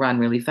also run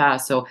really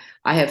fast. So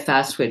I have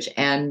fast twitch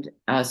and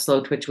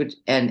slow twitch, which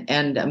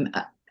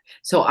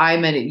so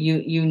I'm a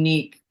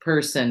unique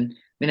person.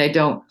 I mean, I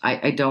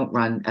don't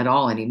run at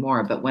all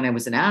anymore, but when I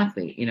was an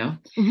athlete,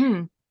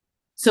 Hmm.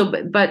 So,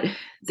 but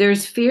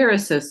there's fear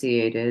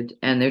associated,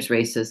 and there's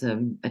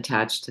racism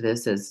attached to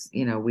this, as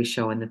we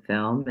show in the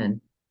film,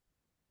 and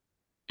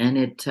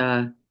it,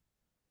 And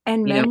you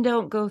know, men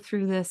don't go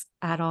through this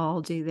at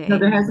all, do no, they?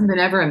 there hasn't been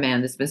ever a man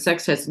that's been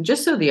sex tested. And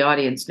just so the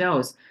audience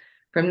knows,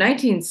 from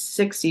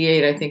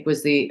 1968, I think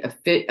was the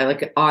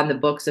like on the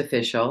books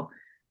official.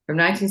 From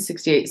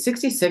 1968,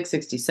 66,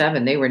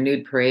 67, they were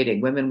nude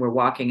parading. Women were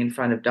walking in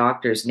front of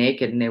doctors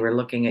naked, and they were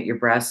looking at your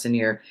breasts and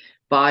your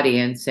body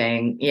and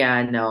saying,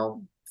 "Yeah,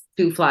 no,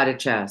 too flat a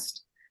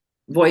chest,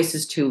 voice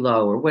is too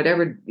low," or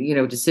whatever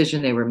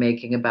decision they were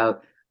making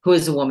about who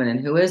is a woman and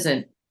who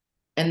isn't.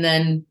 And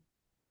then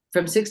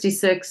from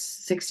 66,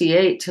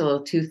 68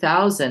 till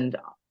 2000,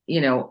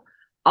 you know,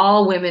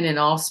 all women in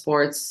all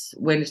sports,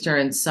 winter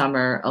and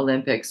summer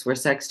Olympics, were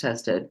sex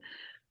tested.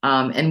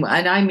 And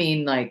I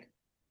mean, like,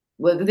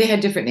 well, they had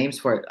different names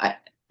for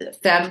it.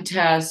 Fem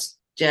test,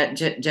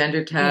 gender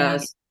Yeah.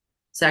 test,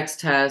 sex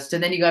test.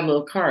 And then you got a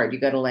little card, you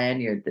got a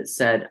lanyard that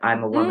said,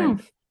 "I'm a woman."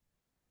 Mm,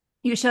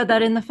 you showed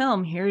that in the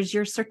film. Here's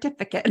your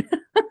certificate.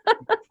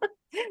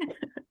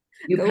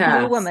 You Go be a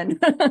pass. woman.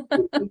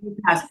 You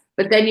pass.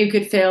 But then you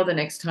could fail the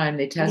next time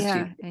they test you.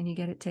 Yeah, and you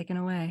get it taken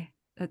away.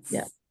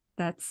 Yeah.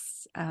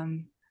 That's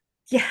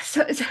yeah,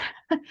 so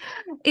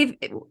if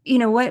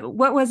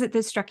what was it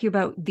that struck you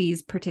about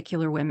these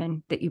particular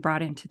women that you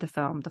brought into the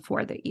film, the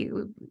four that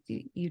you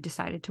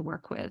decided to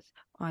work with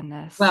on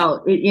this?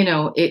 Well,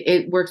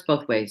 it works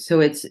both ways. So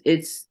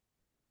it's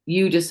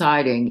you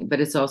deciding, but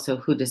it's also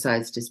who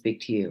decides to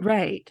speak to you.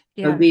 Right.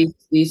 So Yeah.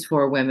 these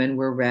four women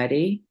were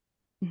ready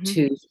Hmm.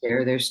 to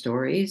share their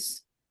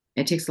stories.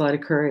 It takes a lot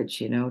of courage,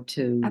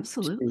 to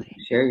Absolutely.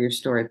 share your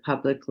story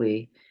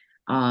publicly.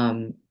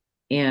 And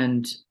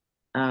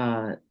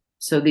uh,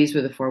 so these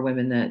were the four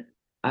women that,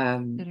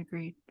 That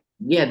agreed.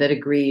 yeah, that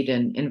agreed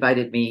and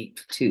invited me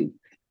to,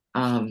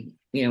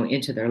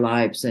 into their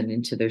lives and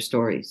into their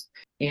stories.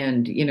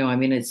 And, I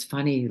mean, it's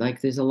funny,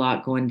 like there's a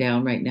lot going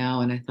down right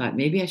now. And I thought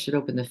maybe I should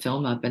open the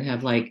film up and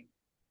have like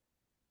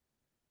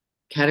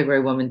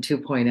Category Woman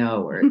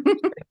 2.0 or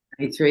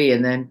 23,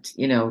 and then,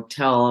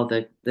 tell all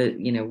the,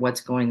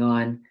 what's going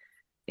on,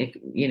 if,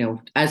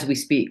 as we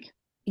speak.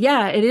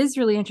 Yeah, it is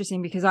really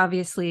interesting because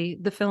obviously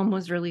the film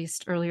was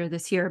released earlier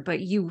this year, but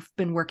you've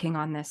been working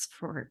on this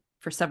for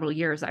several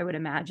years, I would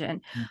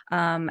imagine.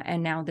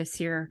 And now this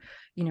year,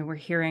 we're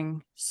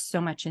hearing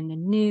so much in the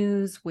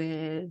news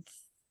with,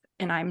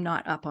 and I'm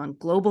not up on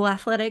global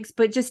athletics,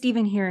 but just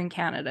even here in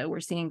Canada, we're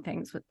seeing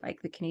things with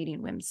like the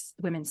Canadian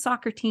women's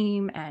soccer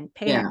team and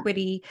pay Yeah,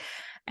 equity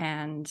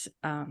and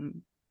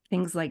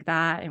things like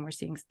that. And we're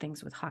seeing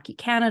things with Hockey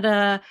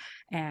Canada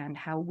and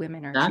how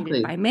women are treated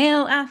exactly. by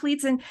male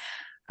athletes. And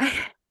I,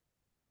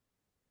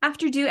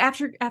 after doing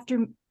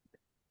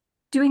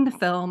the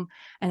film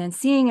and then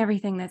seeing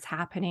everything that's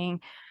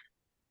happening,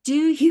 do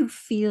you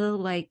feel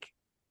like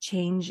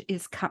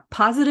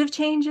positive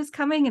change is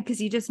coming? Because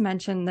you just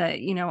mentioned that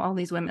all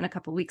these women a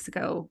couple of weeks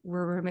ago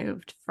were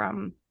removed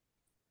from.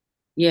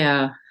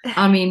 Yeah.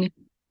 I mean,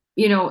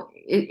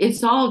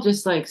 it's all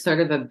just like sort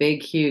of a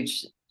big,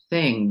 huge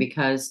thing,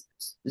 because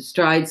the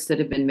strides that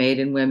have been made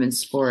in women's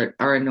sport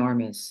are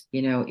enormous.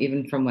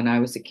 Even from when I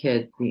was a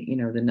kid,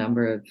 the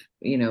number of,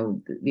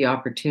 the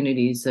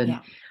opportunities, and Yeah.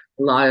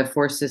 a lot of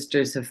Four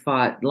Sisters have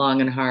fought long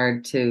and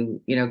hard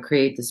to,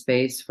 create the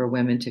space for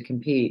women to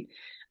compete,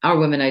 our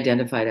women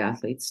identified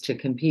athletes to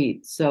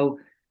compete. So,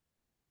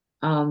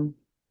 um,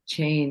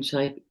 change,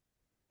 like,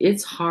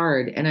 it's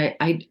hard. And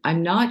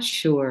I'm not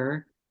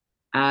sure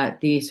at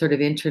the sort of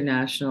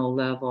international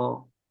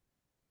level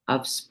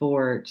of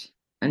sport,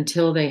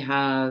 until they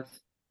have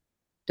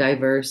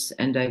diverse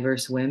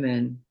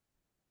women,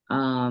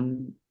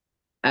 um,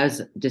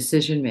 as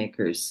decision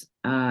makers,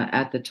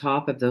 at the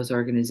top of those Yeah.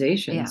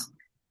 organizations.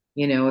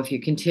 If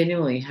you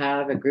continually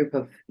have a group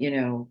of,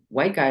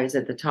 white guys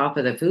at the top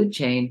of the food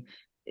chain,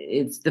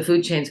 the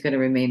food chain's going to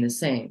remain the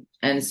same.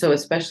 And so,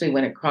 especially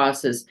when it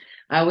crosses,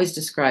 I always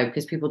describe,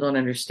 because people don't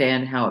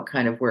understand how it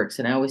kind of works.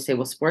 And I always say,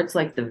 well, sport's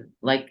like the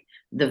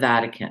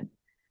Vatican.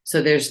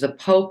 So there's the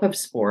Pope of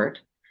sport,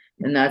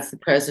 and that's the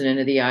president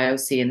of the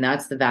IOC, and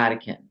that's the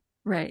Vatican.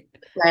 Right.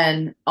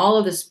 And all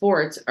of the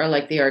sports are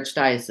like the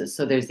archdiocese.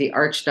 So there's the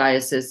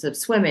archdiocese of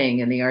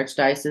swimming and the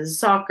archdiocese of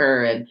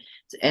soccer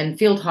and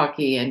field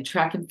hockey and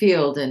track and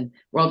field and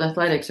world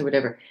athletics or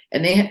whatever.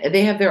 And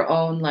they have their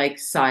own like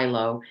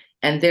silo,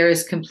 and there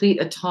is complete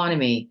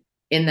autonomy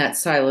in that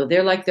silo.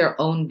 They're like their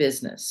own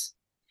business.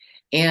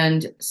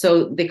 And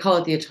so they call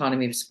it the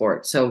autonomy of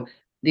sport. So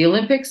the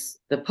Olympics,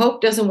 the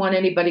Pope doesn't want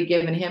anybody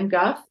giving him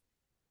guff.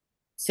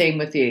 Same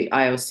with the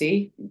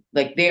IOC.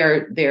 Like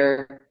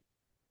they're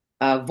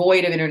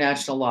void of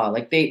international law.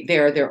 Like they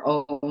are their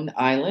own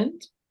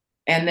island.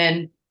 And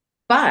then,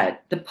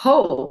 but the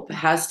Pope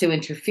has to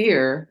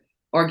interfere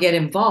or get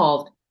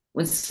involved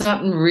when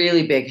something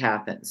really big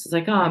happens. It's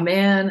like, oh Right.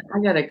 man, I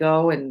gotta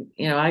go and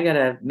I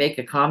gotta make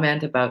a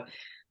comment about.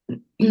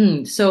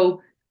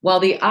 So while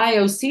the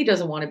IOC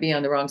doesn't want to be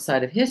on the wrong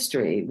side of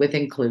history with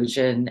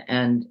inclusion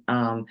and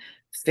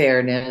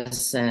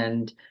fairness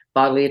and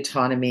bodily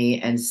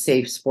autonomy and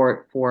safe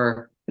sport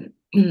for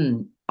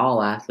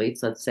all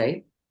athletes, let's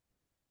say,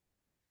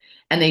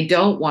 and they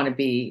don't want to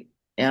be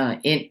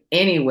in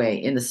any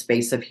way in the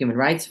space of human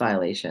rights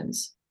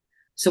violations.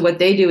 So what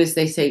they do is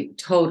they say,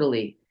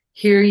 totally,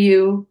 hear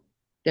you.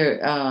 They're,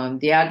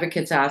 the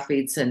advocates,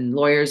 athletes, and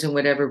lawyers and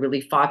whatever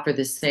really fought for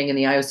this thing, and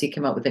the IOC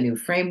came up with a new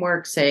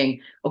framework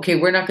saying, okay,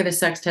 we're not going to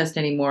sex test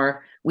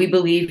anymore. We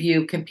believe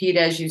you, compete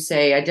as you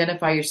say,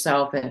 identify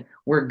yourself, and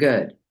we're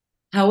good.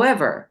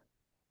 However,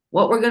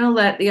 what we're going to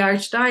let the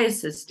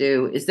archdiocese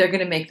do is they're going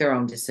to make their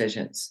own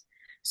decisions.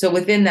 So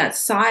within that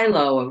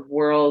silo of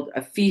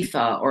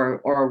FIFA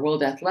or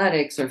World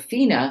Athletics or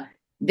FINA,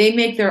 they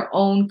make their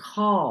own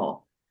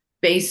call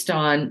based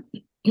on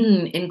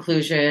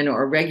inclusion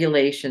or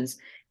regulations,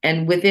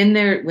 and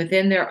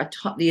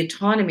the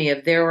autonomy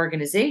of their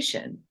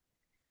organization,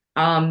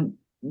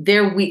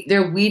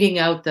 they're weeding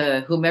out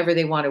the whomever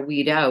they want to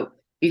weed out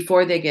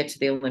before they get to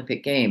the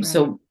Olympic Games. Right.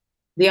 So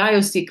the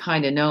IOC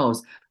kind of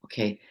knows,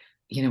 okay,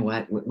 you know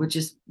what, we'll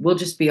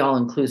just be all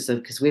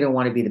inclusive because we don't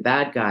want to be the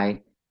bad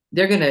guy.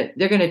 They're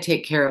gonna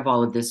take care of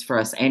all of this for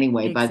us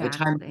anyway. By the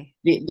time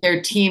Exactly.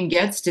 their team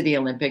gets to the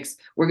Olympics,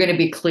 we're going to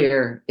be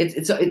clear.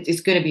 It's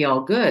going to be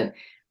all good.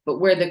 But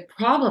where the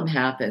problem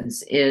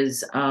happens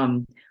is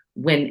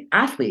when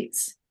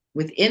athletes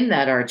within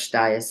that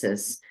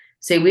archdiocese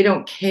say, we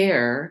don't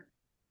care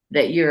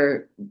that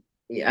you're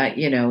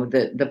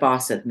the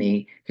boss of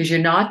me, because you're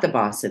not the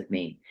boss of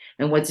me.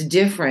 And what's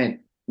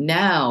different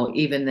now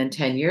even than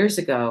 10 years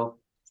ago,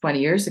 20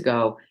 years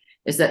ago,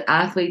 is that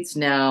athletes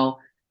now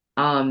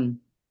um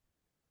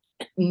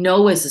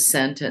no is a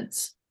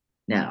sentence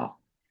now.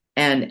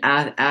 And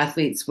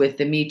athletes, with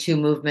the Me Too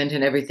movement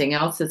and everything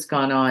else that's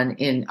gone on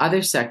in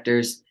other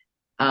sectors,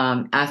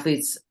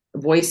 athletes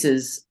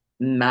voices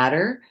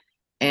matter.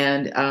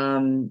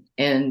 And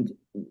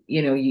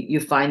you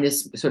find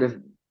this sort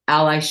of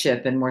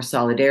allyship and more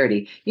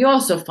solidarity. You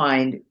also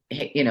find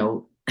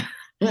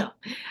a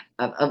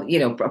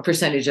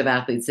percentage of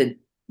athletes that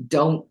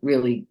don't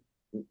really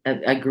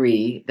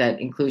agree that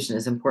inclusion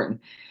is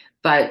important.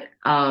 But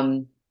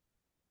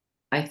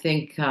I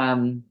think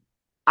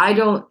I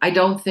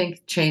don't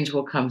think change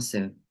will come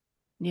soon.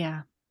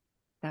 Yeah.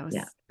 That Yeah. was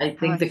I how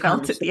think I the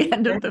felt at the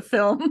end of conversation, the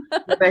film.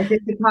 I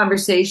think the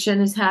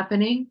conversation is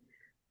happening.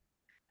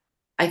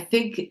 I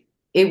think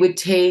it would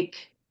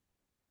take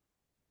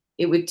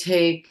it would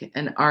take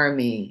an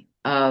army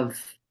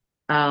of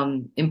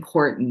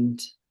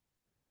important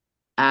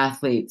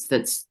athletes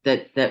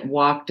that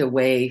walked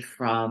away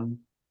from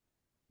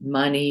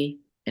money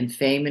and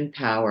fame and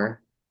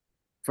power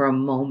for a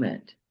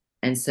moment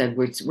and said,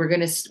 we're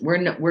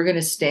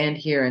gonna stand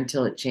here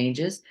until it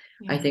changes.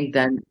 I Yeah. think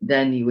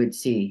then you would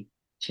see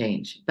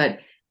change. But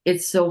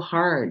it's so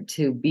hard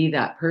to be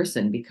that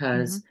person Hmm.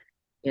 because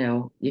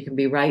you can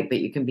be right, but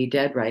you can be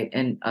dead right,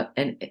 and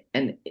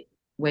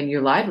when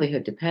your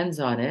livelihood depends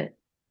on it,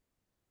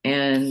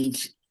 and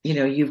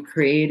you've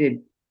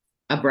created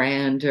a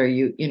brand, or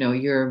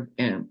you're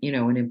an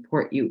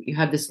import, you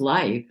have this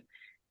life.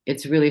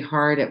 It's really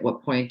hard. At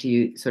what point do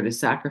you sort of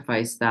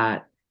sacrifice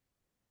that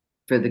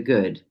for the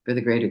good, for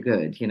the greater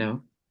good? It's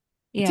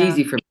Yeah.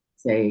 easy for me to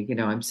say,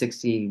 I'm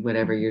 60,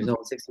 whatever years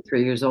old,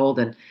 63 years old.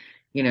 And,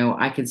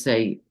 I can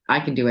say I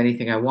can do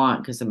anything I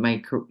want because of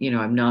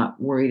I'm not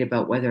worried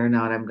about whether or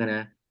not I'm going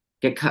to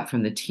get cut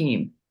from the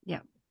team.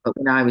 Yeah. But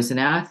when I was an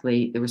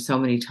athlete, there were so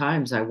many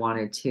times I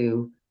wanted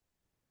to,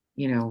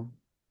 you know,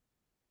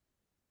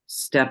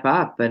 step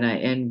up,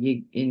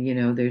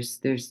 there's,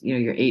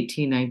 you're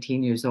 18,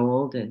 19 years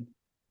old, and,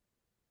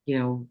 you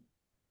know,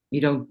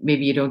 you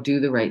don't do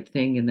the right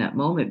thing in that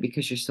moment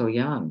because you're so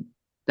young.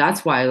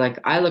 That's why, like,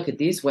 I look at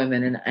these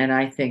women, and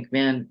I think,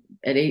 man,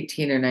 at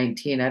 18 or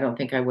 19, I don't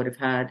think I would have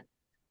had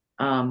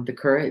the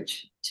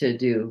courage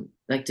to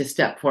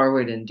step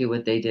forward and do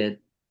what they did.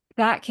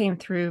 That came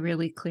through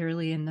really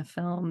clearly in the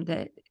film,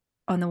 that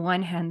on the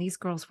one hand, these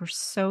girls were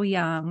so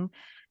young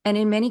and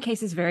in many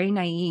cases very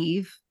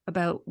naive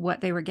about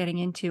what they were getting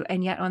into.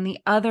 And yet on the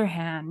other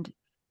hand,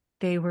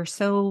 they were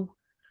so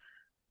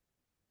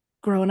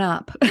grown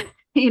up.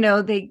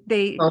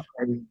 They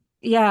Okay.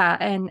 yeah,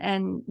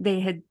 and they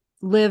had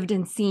lived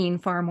and seen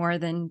far more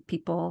than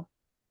people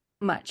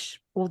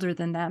much older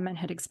than them and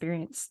had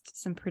experienced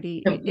some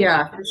pretty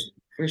Yeah,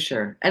 for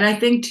sure. And I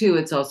think too,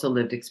 it's also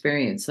lived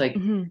experience. Like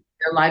Mhm.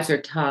 their lives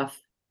are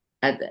tough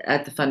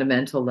at the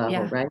fundamental level,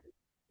 Yeah. right?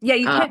 Yeah,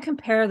 you Um, can't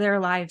compare their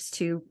lives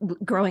to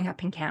growing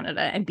up in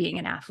Canada and being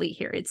an athlete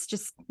here. It's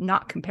just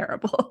not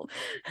comparable.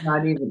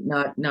 not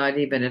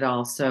even at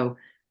all. So,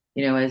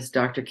 as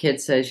Dr. Kidd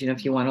says,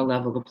 if you want to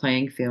level the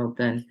playing field,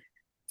 then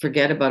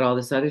forget about all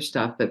this other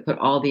stuff, but put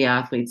all the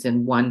athletes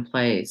in one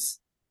place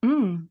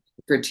Mm,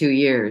 for 2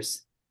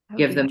 years. that would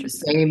Give be them the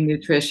interesting. same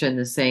nutrition,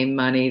 the same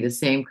money, the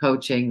same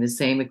coaching, the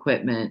same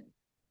equipment,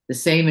 the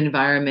same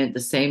environment, the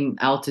same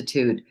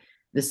altitude,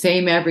 the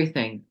same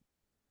everything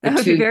for That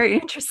would be two very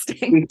interesting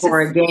to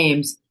before see.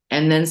 games,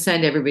 and then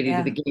send everybody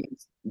to the Yeah.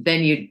 games.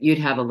 Then you'd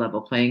have a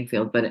level playing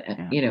field. But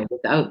Yeah.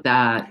 without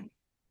that,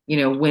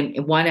 when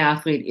one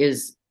athlete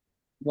is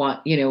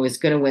going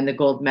to win the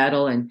gold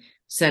medal and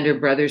send her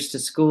brothers to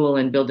school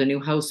and build a new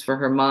house for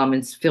her mom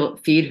and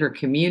feed her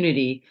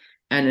community,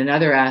 and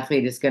another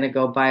athlete is going to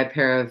go buy a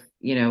pair of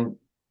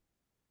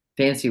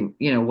fancy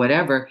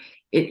whatever,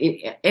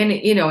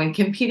 and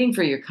competing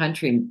for your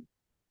country,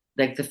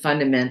 like the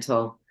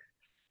fundamental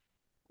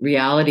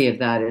reality of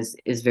that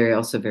is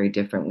very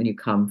different when you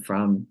come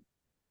from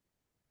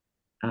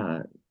uh,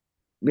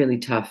 really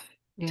Yeah.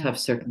 tough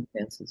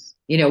circumstances.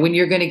 When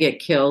you're going to get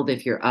killed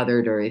if you're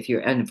othered, or if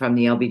you're and from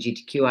the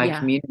LGBTQI Yeah.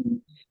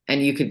 community,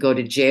 and you could go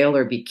to jail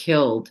or be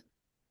killed.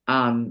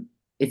 um,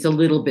 it's a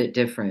little bit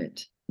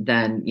different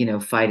than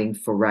fighting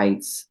for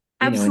rights.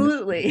 In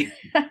Absolutely.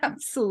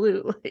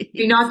 Absolutely.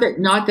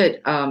 not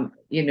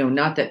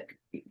that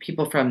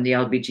people from the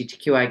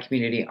LGBTQI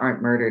community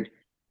aren't murdered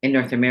in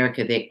North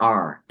America. They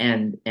are,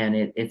 and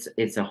it's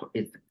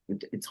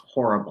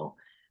horrible.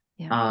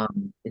 Yeah.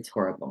 It's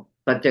horrible,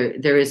 but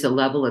there is a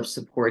level of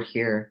support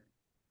here,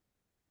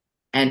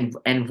 and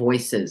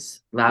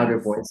voices, louder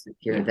Yes. voices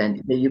here Yeah.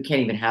 than that. You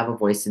can't even have a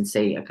voice in,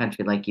 say, a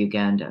country like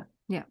Uganda.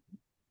 Yeah.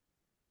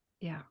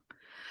 Yeah.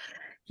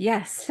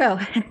 Yes. So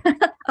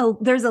oh,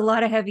 there's a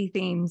lot of heavy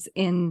themes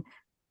in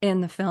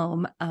the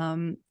film.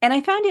 And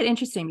I found it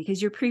interesting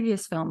because your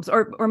previous films,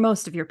 or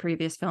most of your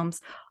previous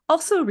films,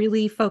 also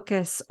really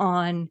focus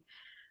on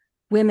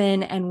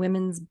women and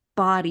women's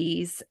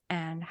bodies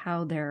and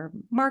how they're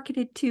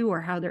marketed to,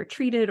 or how they're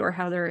treated, or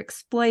how they're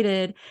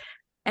exploited. Mhm.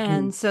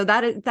 And so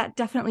that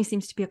definitely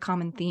seems to be a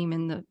common theme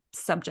in the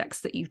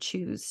subjects that you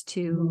choose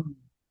Mhm.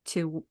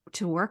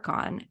 to work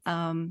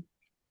on.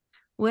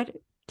 What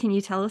can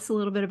you tell us a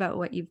little bit about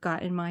what you've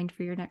got in mind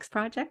for your next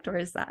project, or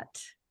is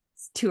that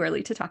too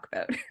early to talk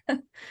about?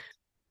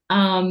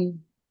 Um,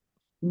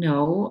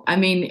 no, I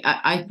mean,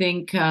 I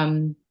think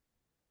one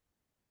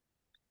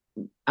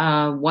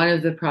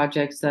of the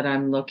projects that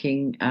I'm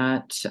looking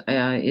at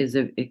is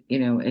a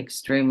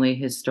extremely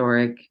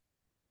historic,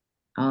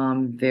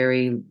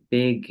 very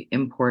big,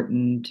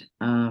 important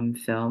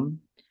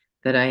film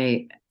that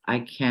I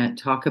can't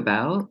talk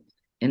about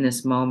in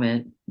this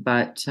moment,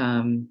 but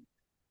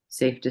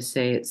safe to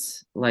say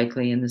it's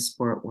likely in the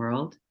sport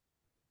world.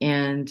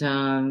 And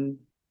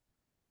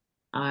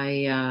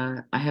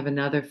I have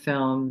another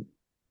film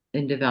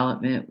in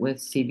development with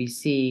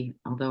CBC,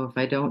 although if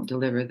I don't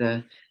deliver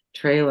the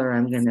trailer,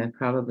 I'm going to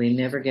probably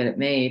never get it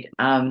made.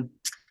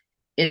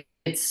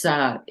 It's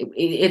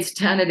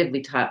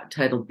tentatively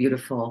titled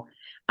Beautiful,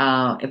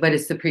 but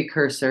it's the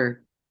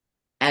precursor,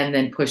 and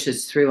then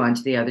pushes through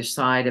onto the other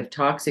side of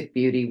toxic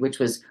beauty, which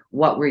was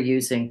what we're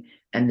using.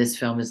 And this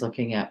film is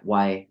looking at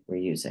why we're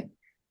using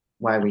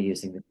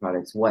the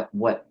products,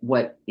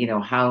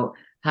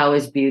 how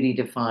is beauty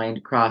defined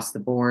across the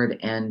board,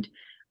 and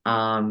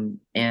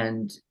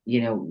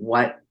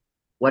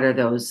what are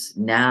those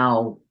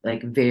now,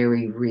 like,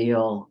 very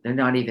real, they're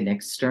not even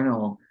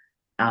external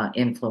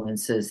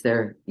influences,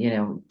 they're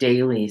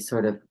daily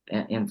sort of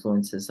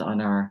influences on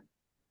our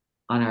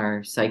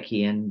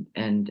psyche, and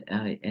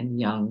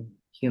young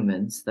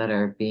humans that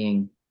are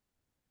being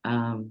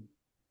um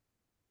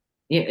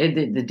yeah,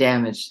 the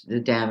damage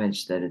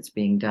that it's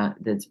being done,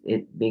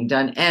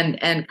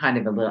 and kind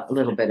of a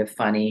little bit of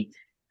funny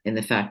in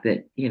the fact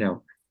that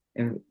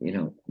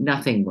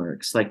nothing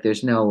works. Like,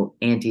 there's no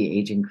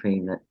anti-aging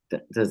cream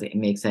that doesn't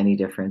makes any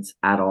difference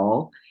at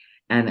all,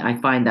 and I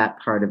find that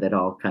part of it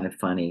all kind of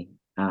funny.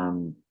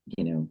 um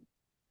you know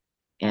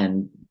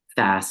and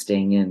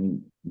fasting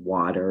and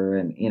water,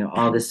 and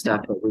all this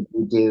stuff that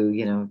we do,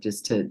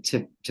 just to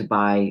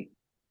buy,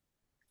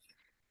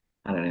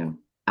 I don't know,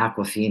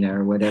 Aquafina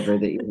or whatever,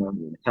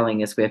 that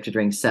telling us we have to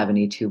drink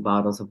 72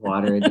 bottles of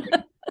water a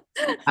day.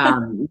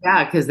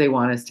 Yeah, because they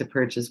want us to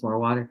purchase more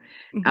water.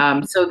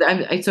 Those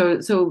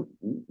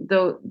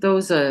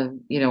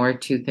are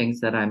two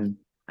things that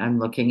I'm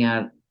looking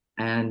at.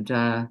 And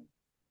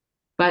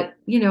but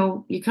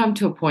you come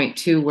to a point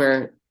too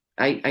where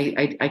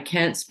I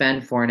can't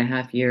spend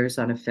 4.5 years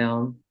on a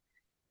film.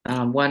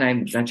 One,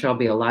 I'm not sure I'll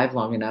be alive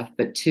long enough,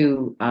 but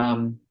two,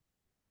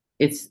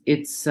 it's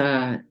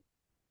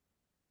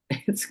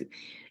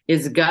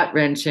it's gut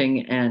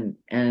wrenching, and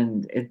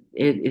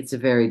it's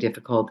very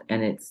difficult,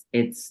 and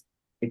it's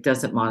it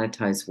doesn't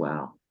monetize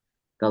well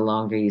the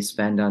longer you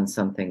spend on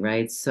something,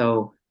 right?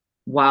 So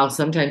while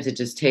sometimes it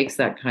just takes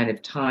that kind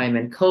of time,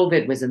 and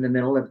COVID was in the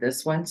middle of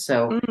this one,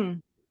 so Mm,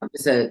 it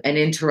was an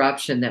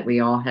interruption that we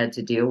all had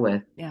to deal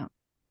with. yeah.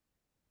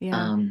 Yeah.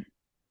 Um,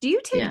 Do you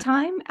take yeah.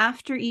 time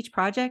after each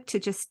project to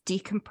just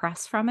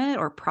decompress from it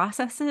or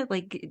process it?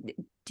 Like,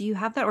 do you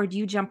have that, or do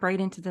you jump right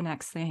into the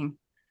next thing?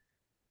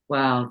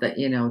 Well, that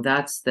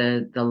that's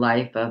the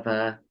life of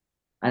a,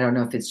 I don't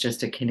know if it's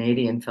just a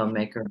Canadian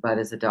filmmaker, but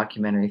as a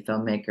documentary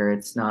filmmaker,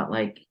 it's not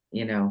like,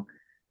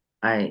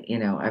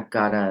 I've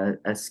got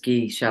a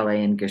ski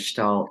chalet in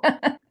Gestalt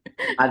that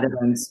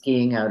I'm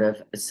skiing out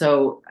of.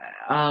 So,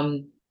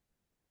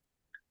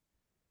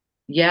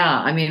 yeah,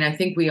 I mean, I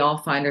think we all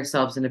find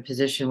ourselves in a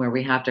position where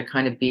we have to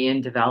kind of be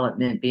in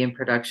development, be in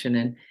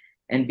production,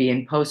 and be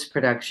in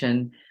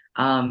post-production.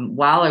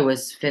 While I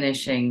was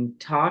finishing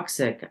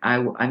Toxic,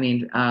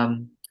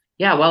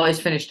 yeah, while I was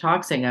finished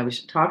Toxic,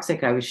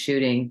 I was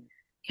shooting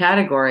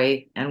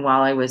Category, and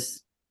while I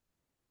was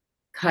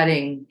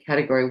cutting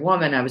Category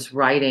Woman, I was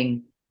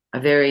writing a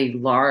very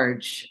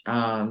large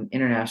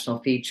international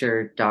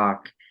feature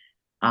doc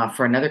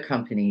for another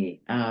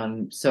company.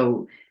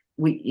 So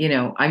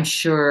I'm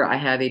sure I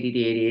have ADD,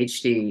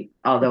 ADHD,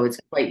 although it's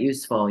quite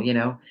useful,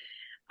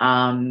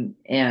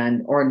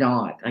 and or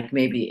not. Like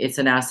maybe it's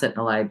an asset and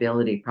a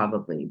liability,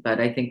 probably.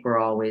 But I think we're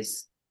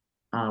always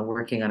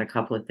working on a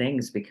couple of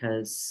things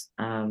because,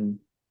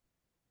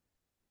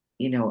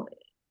 you know,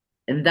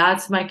 and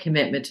that's my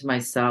commitment to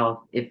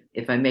myself.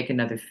 If I make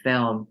another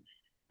film,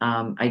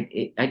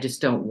 I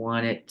just don't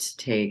want it to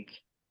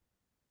take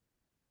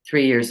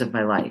 3 years of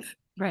my life.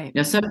 Right.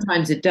 Now,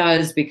 sometimes it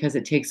does because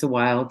it takes a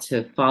while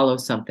to follow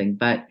something,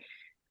 but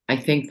I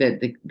think that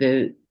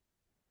the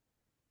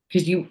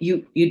because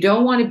you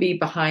don't want to be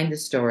behind the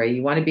story.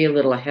 You want to be a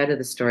little ahead of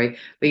the story,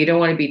 but you don't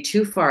want to be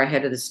too far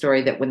ahead of the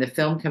story that when the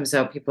film comes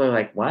out, people are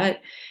like, "What?"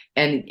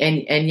 And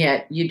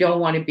yet you don't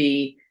want to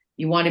be.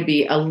 You want to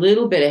be a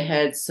little bit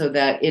ahead so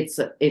that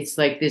it's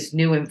like this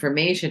new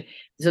information.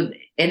 So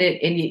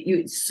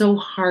it's so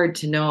hard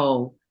to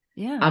know.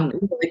 Yeah.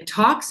 Like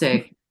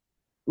Toxic,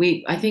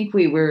 I think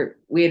we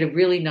had a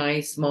really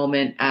nice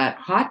moment at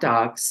Hot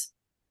Docs,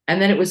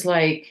 and then it was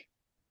like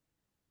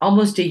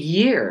almost a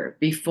year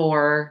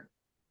before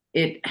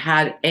it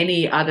had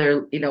any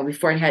other,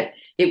 before it had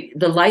it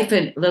the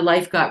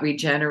life got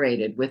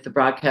regenerated with the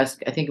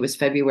broadcast. I think it was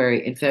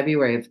in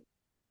February of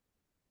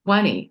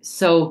 20.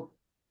 So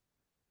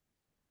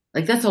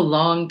like that's a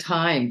long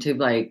time to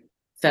like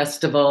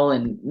festival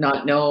and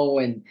not know,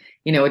 and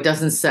it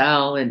doesn't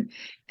sell, and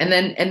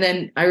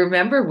then I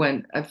remember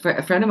when a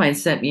friend of mine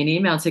sent me an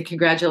email and said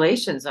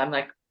congratulations. I'm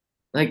like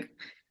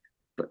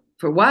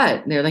for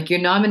what? And they're like, you're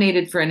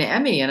nominated for an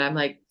Emmy, and I'm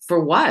like, for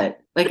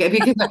what? Like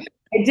because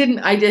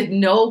I did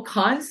no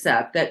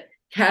concept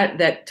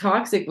that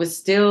Toxic was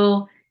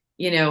still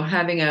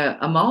having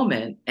a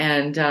moment,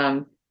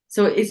 and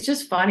so it's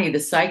just funny the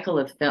cycle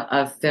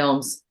of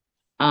films.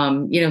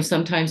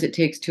 Sometimes it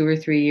takes 2 or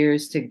 3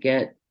 years to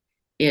get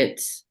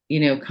it,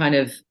 kind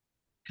of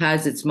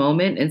has its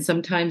moment, and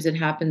sometimes it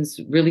happens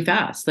really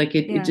fast. Like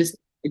Yeah.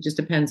 it just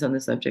depends on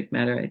the subject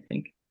matter, I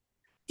think.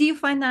 Do you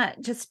find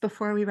that, just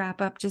before we wrap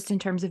up, just in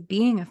terms of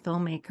being a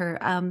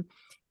filmmaker,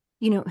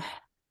 you know,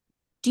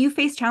 do you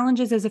face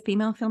challenges as a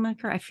female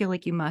filmmaker? I feel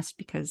like you must,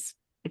 because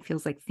it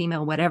feels like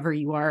female, whatever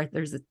you are,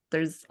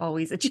 there's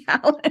always a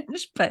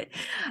challenge. But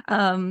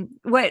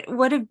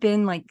what have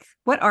been like,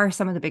 what are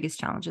some of the biggest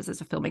challenges as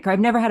a filmmaker? I've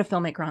never had a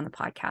filmmaker on the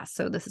podcast,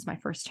 so this is my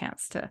first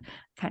chance to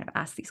kind of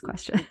ask these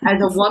questions.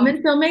 As a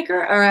woman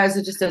filmmaker, or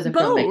just as a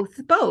filmmaker?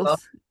 Both,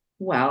 both.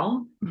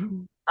 Well,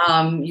 Mhm.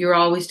 you're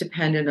always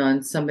dependent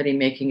on somebody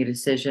making a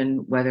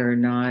decision whether or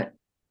not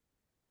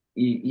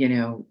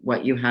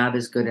what you have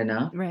is good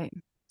enough. Right.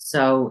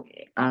 So,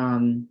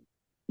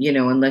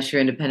 unless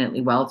you're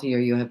independently wealthy or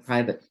you have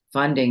private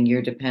funding,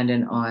 you're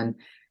dependent on,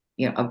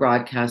 a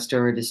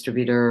broadcaster or a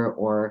distributor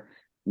or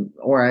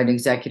an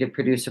executive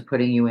producer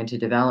putting you into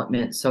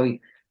development. So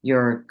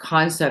your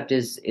concept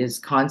is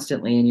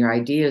constantly, and your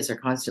ideas are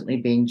constantly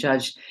being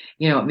judged.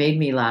 It made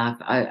me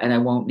laugh, and I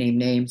won't name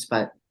names,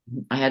 but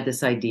I had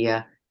this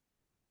idea,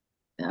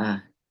 uh,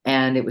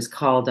 and it was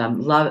called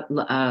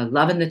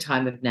Love in the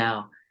Time of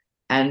Now.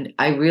 And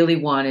I really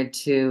wanted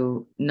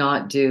to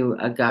not do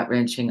a gut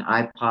wrenching,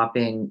 eye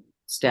popping,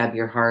 stab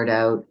your heart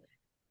out,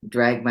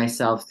 drag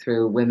myself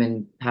through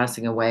women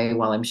passing away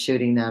while I'm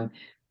shooting them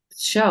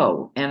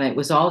show. And it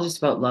was all just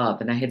about love.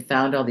 And I had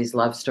found all these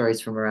love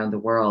stories from around the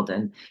world.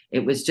 And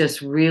it was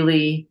just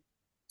really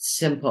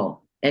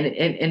simple,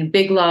 and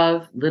big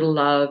love, little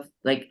love.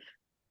 Like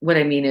what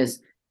I mean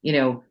is, you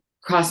know,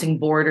 crossing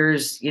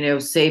borders,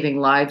 saving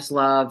lives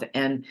love,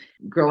 and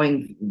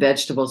growing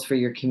vegetables for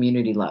your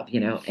community love,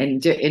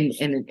 and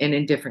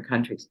in different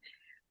countries.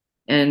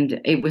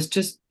 And it was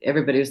just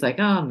everybody was like,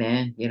 oh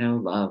man,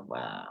 love,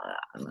 wow.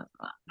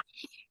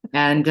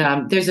 And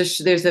there's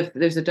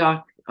a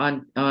doc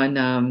on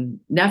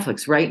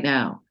Netflix right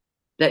now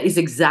that is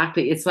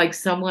exactly, it's like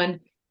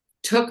someone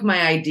took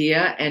my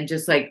idea and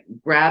just like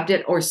grabbed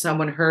it, or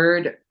someone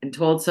heard and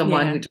told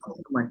someone Yeah. who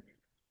told someone.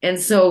 And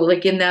so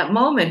like in that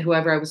moment,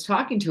 whoever I was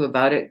talking to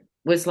about it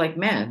was like,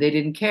 man, they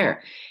didn't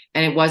care.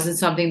 And it wasn't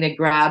something that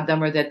grabbed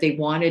them or that they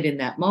wanted in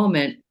that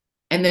moment.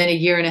 And then a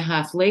year and a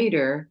half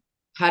later,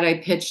 had I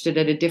pitched it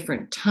at a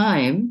different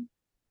time,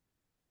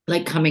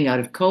 like coming out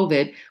of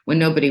COVID, when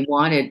nobody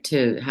wanted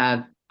to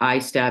have eye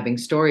stabbing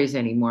stories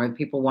anymore,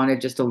 people wanted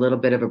just a little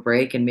bit of a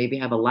break and maybe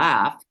have a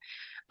laugh.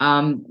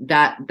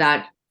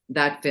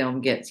 That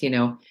film gets,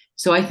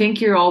 So I think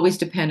you're always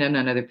dependent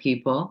on other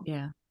people,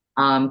 Yeah.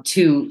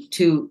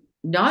 to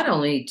not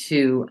only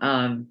to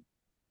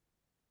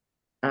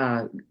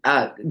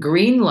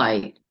green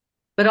light,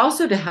 but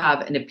also to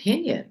have an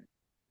opinion.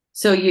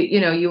 So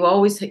you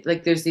always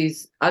like there's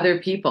these other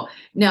people.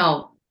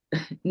 Now,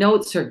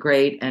 notes are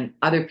great, and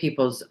other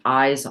people's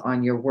eyes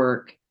on your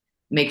work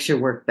makes your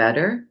work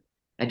better.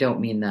 I don't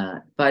mean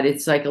that, but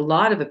it's like a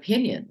lot of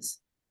opinions.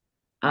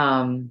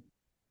 Um,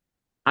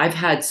 I've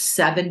had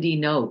 70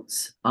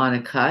 notes on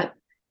a cut,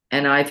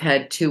 and I've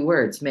had 2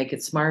 words, make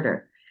it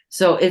smarter.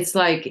 So it's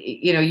like,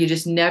 you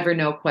just never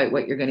know quite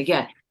what you're going to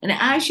get. And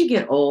as you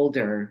get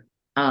older,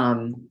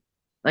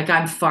 like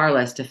I'm far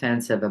less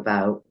defensive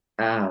about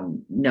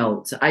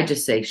notes. I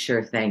just say,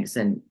 sure, thanks.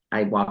 And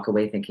I walk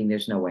away thinking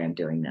there's no way I'm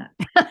doing that.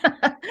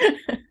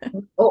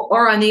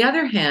 Or on the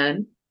other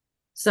hand,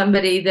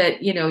 somebody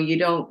that, you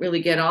don't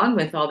really get on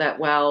with all that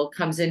well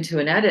comes into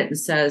an edit and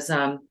says,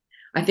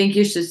 I think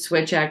you should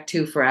switch act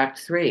 2 for act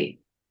 3.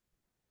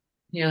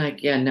 You're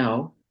like, yeah,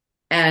 no.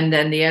 And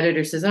then the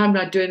editor says, oh, I'm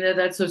not doing that.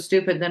 That's so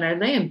stupid. Then I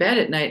lay in bed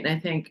at night and I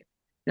think,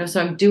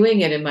 so I'm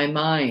doing it in my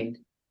mind.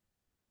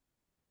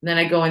 And then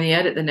I go in the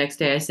edit the next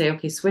day. I say,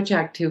 okay, switch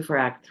act 2 for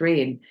act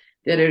 3. And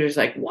the editor's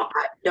like, what?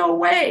 No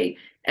way.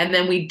 And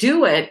then we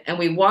do it and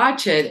we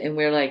watch it and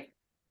we're like,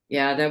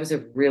 yeah, that was a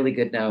really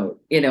good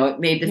note. It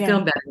made the Yeah.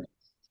 film better.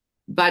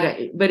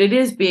 But it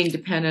is being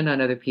dependent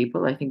on other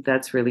people. I think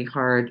that's really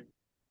hard.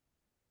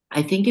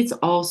 I think it's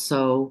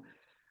also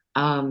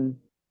um,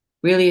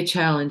 really a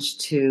challenge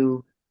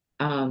to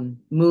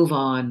move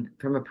on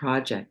from a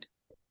project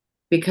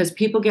because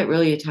people get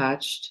really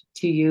attached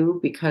to you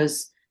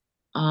because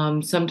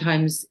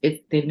sometimes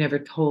they've never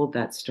told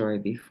that story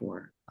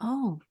before,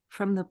 Oh,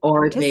 from the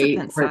or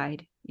participant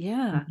side.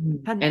 Yeah.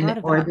 Hadn't thought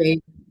of or that.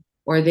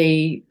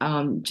 they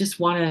just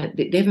want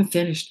to. They haven't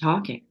finished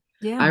talking.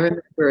 I Yeah.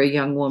 remember a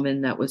young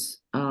woman that was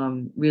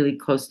really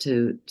close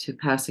to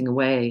passing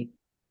away,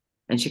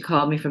 and she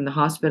called me from the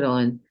hospital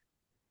and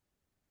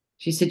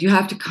she said, you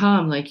have to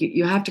come, like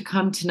you have to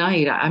come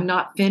tonight. I'm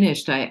not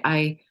finished.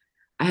 I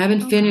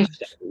haven't Oh finished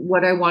gosh.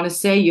 what I want to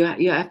say. You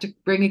have to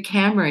bring a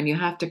camera and you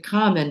have to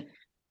come. And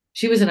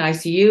she was in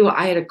ICU.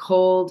 I had a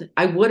cold.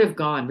 I would have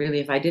gone, really.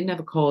 If I didn't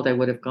have a cold, I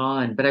would have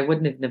gone, but I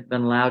wouldn't have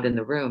been allowed in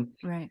the room.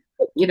 Right.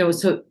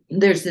 So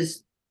there's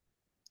this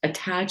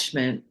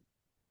attachment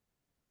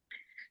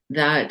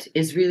that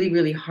is really,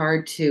 really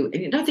hard to,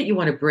 and not that you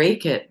want to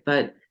break it,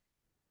 but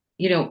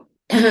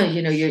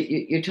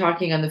you're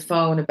talking on the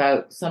phone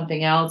about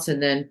something else,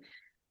 and then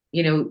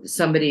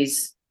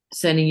somebody's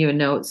sending you a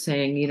note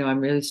saying, I'm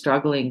really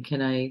struggling.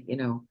 Can I,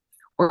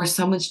 or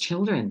someone's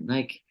children,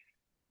 like,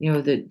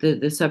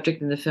 the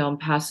subject in the film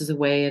passes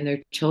away and their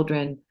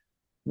children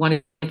want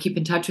to keep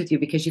in touch with you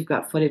because you've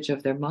got footage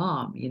of their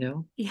mom. Yeah.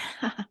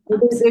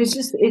 There's Absolutely.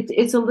 just,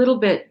 it's a little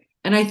bit,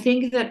 and I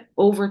think that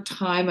over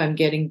time I'm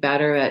getting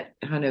better at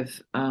kind of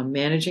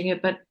managing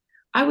it, but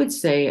I would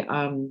say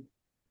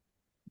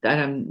that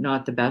I'm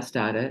not the best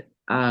at it.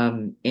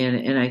 And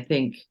I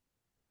think,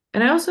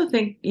 and I also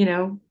think,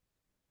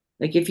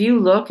 like if you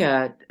look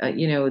at the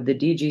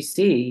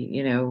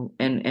DGC,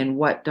 and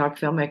what doc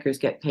filmmakers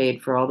get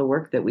paid for all the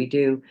work that we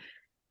do,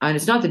 and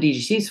it's not the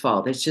DGC's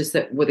fault. It's just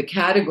that with the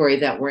category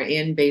that we're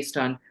in, based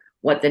on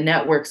what the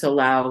networks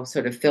allow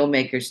sort of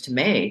filmmakers to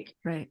make,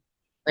 Right.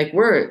 like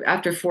we're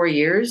after 4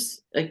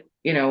 years, like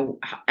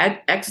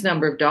at X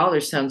number of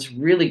dollars sounds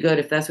really good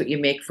if that's what you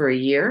make for a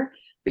year,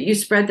 but you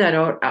spread that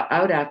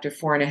out after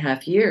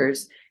 4.5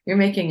 years, you're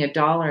making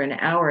 $1 an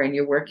hour and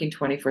you're working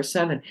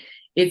 24/7.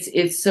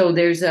 It's so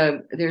there's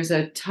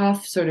a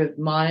tough sort of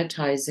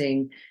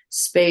monetizing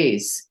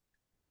space.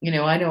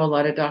 I know a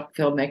lot of doc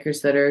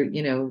filmmakers that are,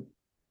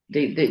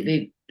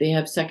 they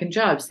have second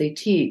jobs, they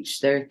teach,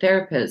 they're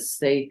therapists,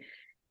 they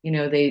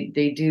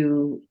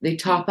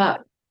top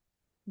up,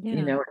 you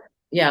Yeah. know.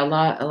 Yeah, a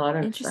lot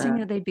of Interesting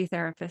that they'd be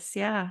therapists.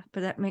 Yeah.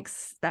 But that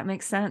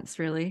makes sense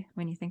really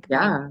when you think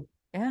about it.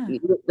 yeah, Yeah.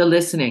 the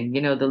listening,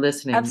 the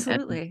listening. And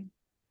Absolutely.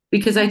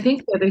 because I Yeah.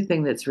 think the other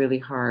thing that's really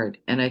hard,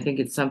 and I think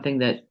it's something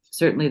that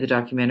certainly the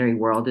documentary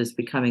world is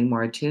becoming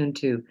more attuned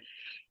to,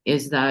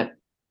 is that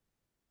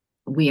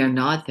we are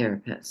not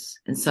therapists.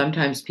 And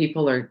sometimes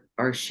people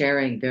are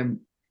sharing their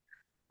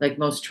like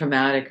most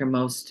traumatic or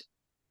most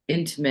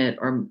intimate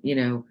or,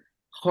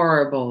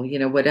 horrible,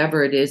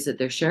 whatever it is that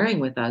they're sharing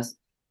with us.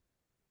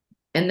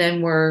 And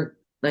then we're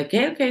like,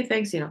 hey, okay,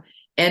 thanks,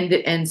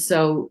 and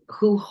so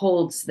who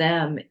holds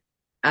them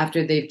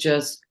after they've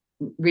just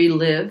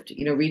relived,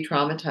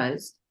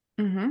 re-traumatized,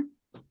 Mm-hmm.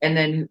 And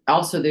then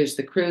also there's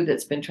the crew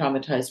that's been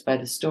traumatized by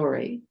the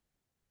story.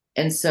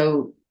 And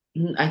so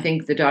I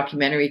think the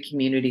documentary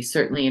community,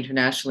 certainly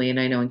internationally, and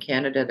I know in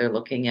Canada, they're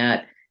looking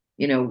at,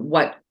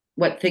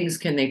 what things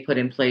can they put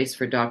in place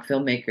for doc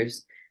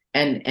filmmakers,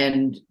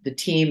 and the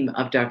team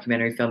of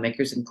documentary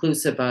filmmakers,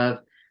 inclusive of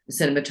the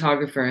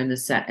cinematographer and the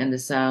set and the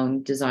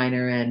sound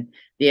designer and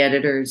the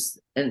editors,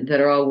 and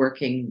that are all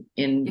working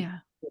Yeah.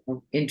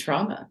 in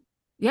trauma.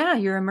 Yeah,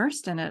 you're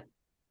immersed in it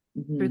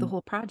through the Mhm.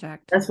 whole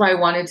project. That's why I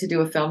wanted to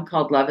do a film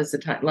called Love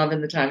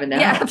in the Time of Yeah,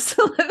 Now.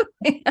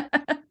 absolutely.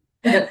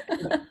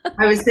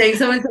 I was saying,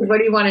 someone said, "What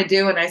do you want to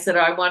do?" And I said,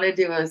 "I want to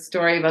do a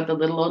story about the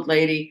little old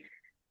lady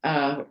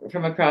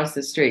from across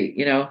the street,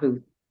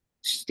 who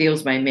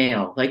steals my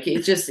mail." Like,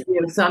 it just,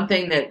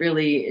 something that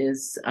really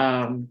is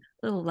A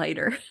little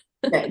lighter.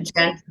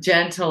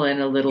 gentle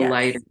and a little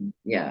lighter. Yes.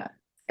 Yeah.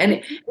 And,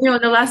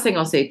 and the last thing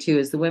I'll say too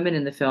is the women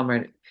in the film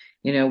are,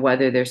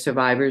 whether they're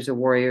survivors or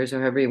warriors or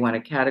however you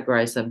want to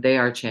categorize them, they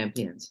are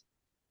champions.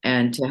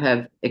 And to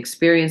have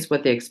experienced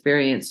what they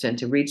experienced and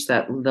to reach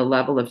the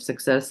level of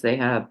success they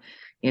have,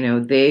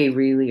 they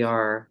really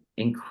are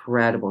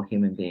incredible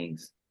human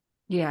beings.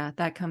 Yeah,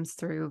 that comes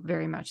through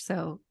very much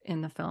so in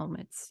the film.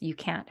 You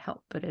can't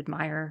help but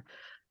admire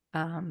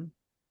um,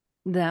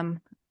 them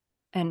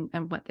and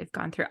what they've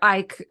gone through.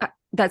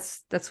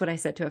 That's what I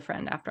said to a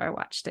friend after I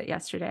watched it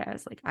yesterday. I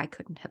was like, I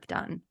couldn't have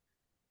done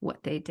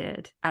what they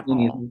did at all.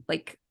 You-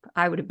 Like,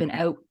 I would have been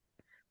out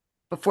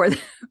before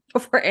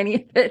before any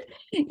of it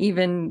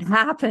even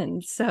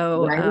happened.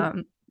 So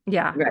Right?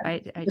 yeah,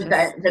 Right. I But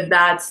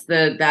just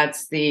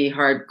that's the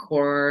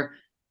hardcore,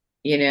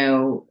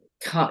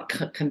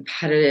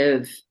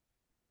 competitive,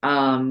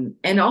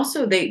 and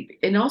also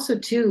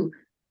too,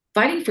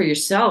 fighting for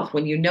yourself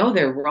when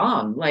they're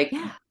wrong. Like,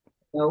 yeah,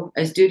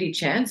 as Duty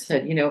Chan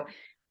said,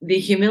 the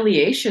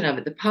humiliation of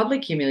it, the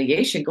public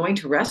humiliation, going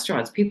to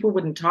restaurants, people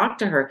wouldn't talk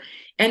to her.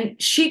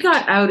 And she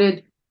got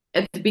outed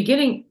at the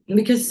beginning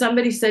because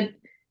somebody said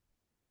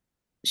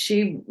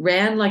she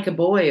ran like a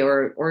boy,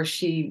 or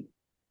she,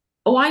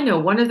 oh, I know.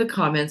 One of the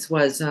comments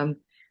was,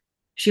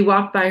 she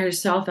walked by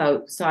herself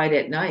outside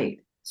at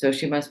night, so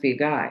she must be a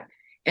guy.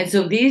 And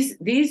so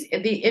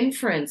the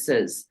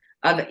inferences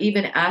of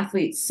even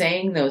athletes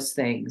saying those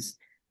things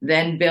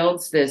then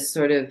builds this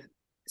sort of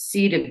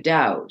seed of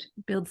doubt.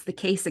 builds the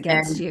case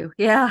against And you.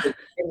 Yeah,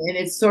 and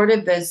it's sort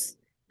of this,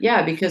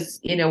 yeah, because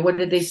what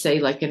did they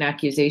say? Like, an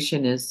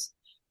accusation is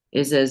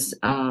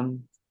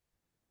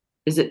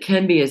it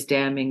can be as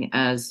damning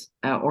as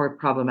or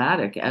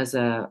problematic as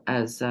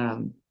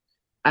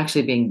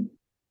actually being,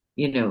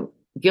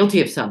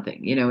 guilty of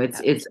something.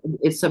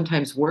 It's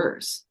sometimes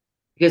worse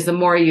because the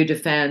more you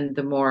defend,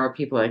 the more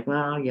people are like,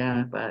 well,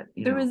 yeah, but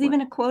there was what?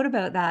 even a quote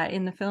about that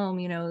in the film,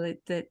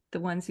 that the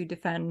ones who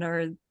defend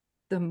are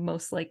the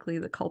most likely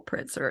the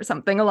culprits or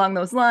something along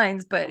those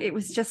lines. But it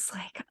was just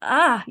like,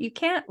 you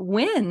can't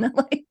win.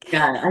 Like,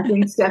 Yeah, I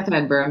think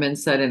Stefan Berman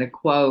said in a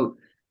quote,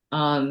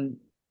 um,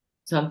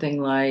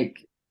 something like,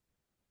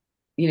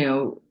 you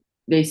know,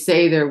 they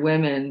say they're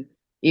women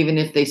even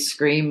if they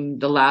scream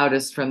the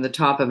loudest from the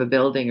top of a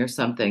building or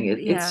something.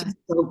 It's yeah, just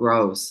so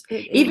gross.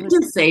 it Even was,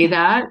 to say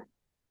that,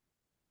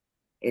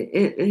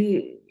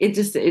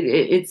 it's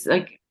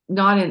like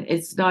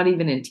it's not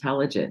even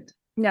intelligent.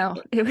 no,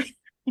 it was,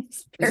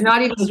 it's It's very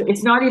not even frustrating.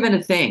 it's not even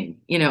a thing,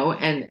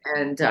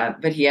 and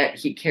but yet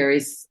he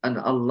carries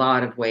a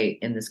lot of weight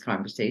in this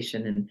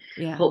conversation, and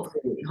Yeah,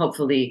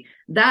 hopefully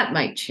that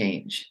might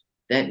change.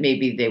 That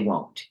maybe they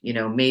won't,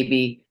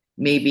 maybe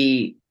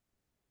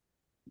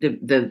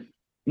the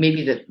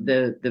maybe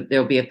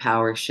there'll be a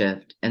power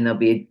shift, and there'll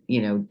be,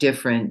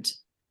 different,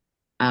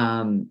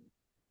 um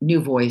new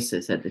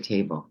voices at the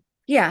table.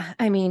 yeah.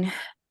 I mean,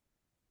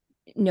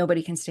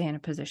 nobody can stay in a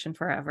position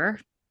forever.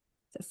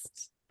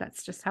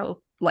 That's just how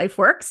life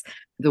works.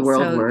 The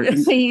world So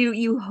works.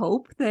 you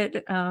hope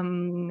that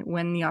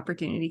when the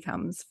opportunity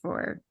comes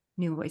for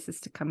new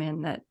voices to come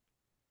in, that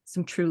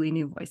some truly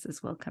new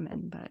voices will come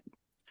in. But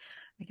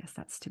I guess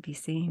that's to be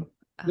seen.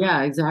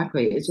 Yeah,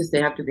 exactly. It's just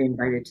they have to be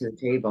invited to the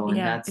table, and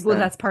Yeah, that's well, the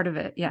that's part of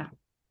it. Yeah,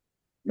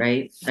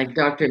 right. Like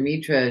Dr.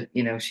 Mitra,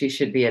 she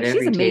should be at she's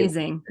every table.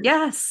 amazing.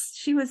 Yes,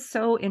 she was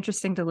so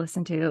interesting to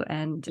listen to,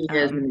 and She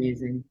is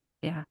amazing.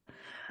 yeah,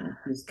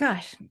 She's-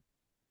 gosh.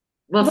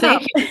 Well, Well,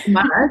 thank you so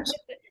much,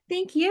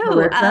 thank you.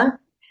 Melissa.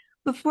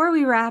 Before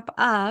we wrap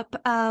up,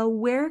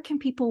 where can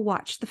people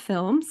watch the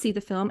film, see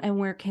the film, and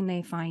where can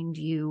they find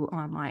you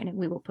online? And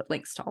we will put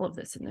links to all of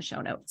this in the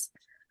show notes.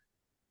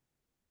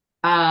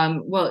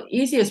 Well,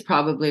 easiest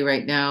probably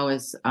right now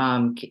is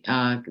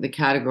the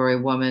category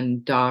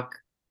woman doc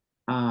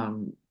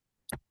um,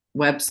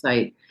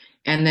 website,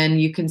 and then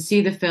you can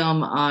see the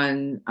film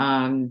on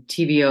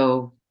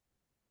TVO.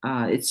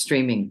 It's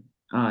streaming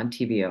on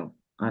TVO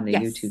on the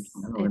YouTube Yes,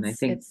 channel, and I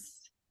think it's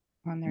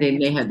on their they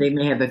may YouTube have they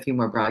channel. may have a few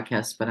more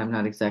broadcasts, but I'm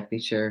not exactly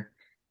sure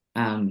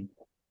um,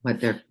 what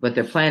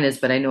their plan is.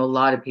 But I know a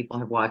lot of people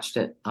have watched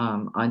it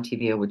on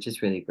TVO, which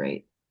is really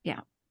great.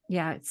 Yeah,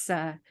 yeah,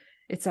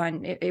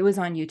 it was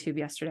on YouTube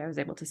yesterday. I was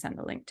able to send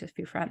a link to a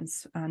few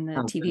friends on the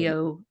Great.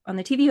 TVO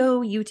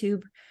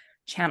YouTube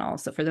channel.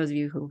 So for those of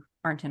you who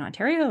aren't in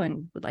Ontario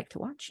and would like to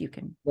watch, you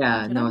can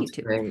Yeah, watch it no, on it's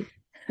YouTube. great.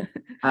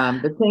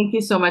 But thank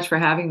you so much for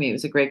having me. It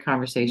was a great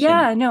conversation.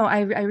 Yeah, no,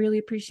 I really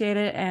appreciate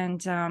it.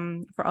 And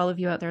for all of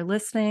you out there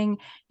listening,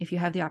 if you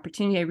have the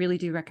opportunity, I really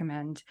do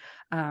recommend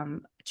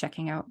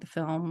checking out the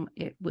film.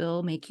 It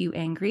will make you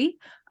angry,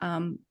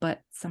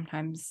 but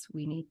sometimes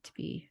we need to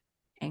be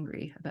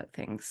angry about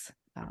things.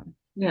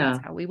 Yeah,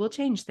 That's how we will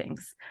change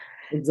things.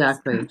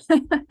 exactly.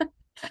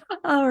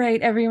 All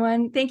right,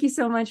 everyone. Thank you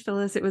so much,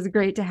 Phyllis. It was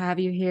great to have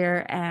you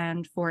here.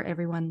 And for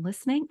everyone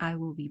listening, I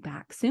will be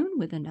back soon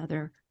with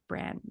another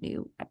brand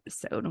new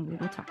episode, and we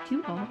will talk to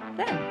you all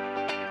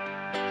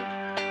then.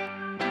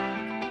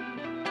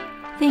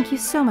 Thank you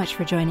so much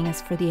for joining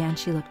us for the And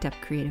She Looked Up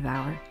Creative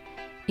Hour.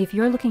 If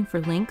you're looking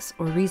for links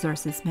or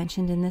resources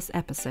mentioned in this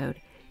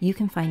episode, you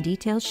can find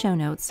detailed show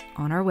notes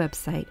on our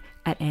website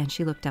at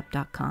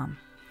andshелookedup.com.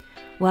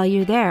 While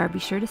you're there, be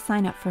sure to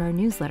sign up for our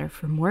newsletter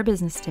for more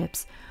business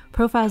tips,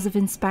 profiles of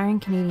inspiring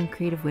Canadian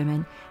creative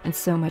women, and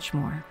so much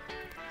more.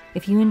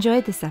 If you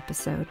enjoyed this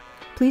episode,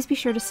 please be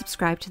sure to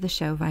subscribe to the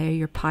show via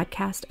your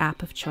podcast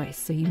app of choice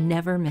so you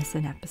never miss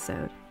an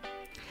episode.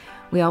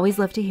 We always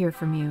love to hear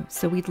from you,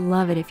 so we'd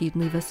love it if you'd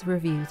leave us a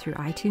review through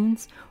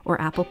iTunes or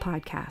Apple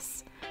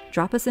Podcasts.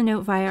 Drop us a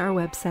note via our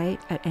website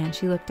at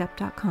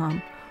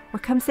andshелookedup.com or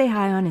come say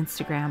hi on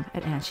Instagram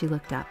at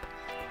andshелookedup.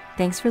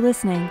 Thanks for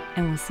listening,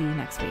 and we'll see you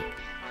next week.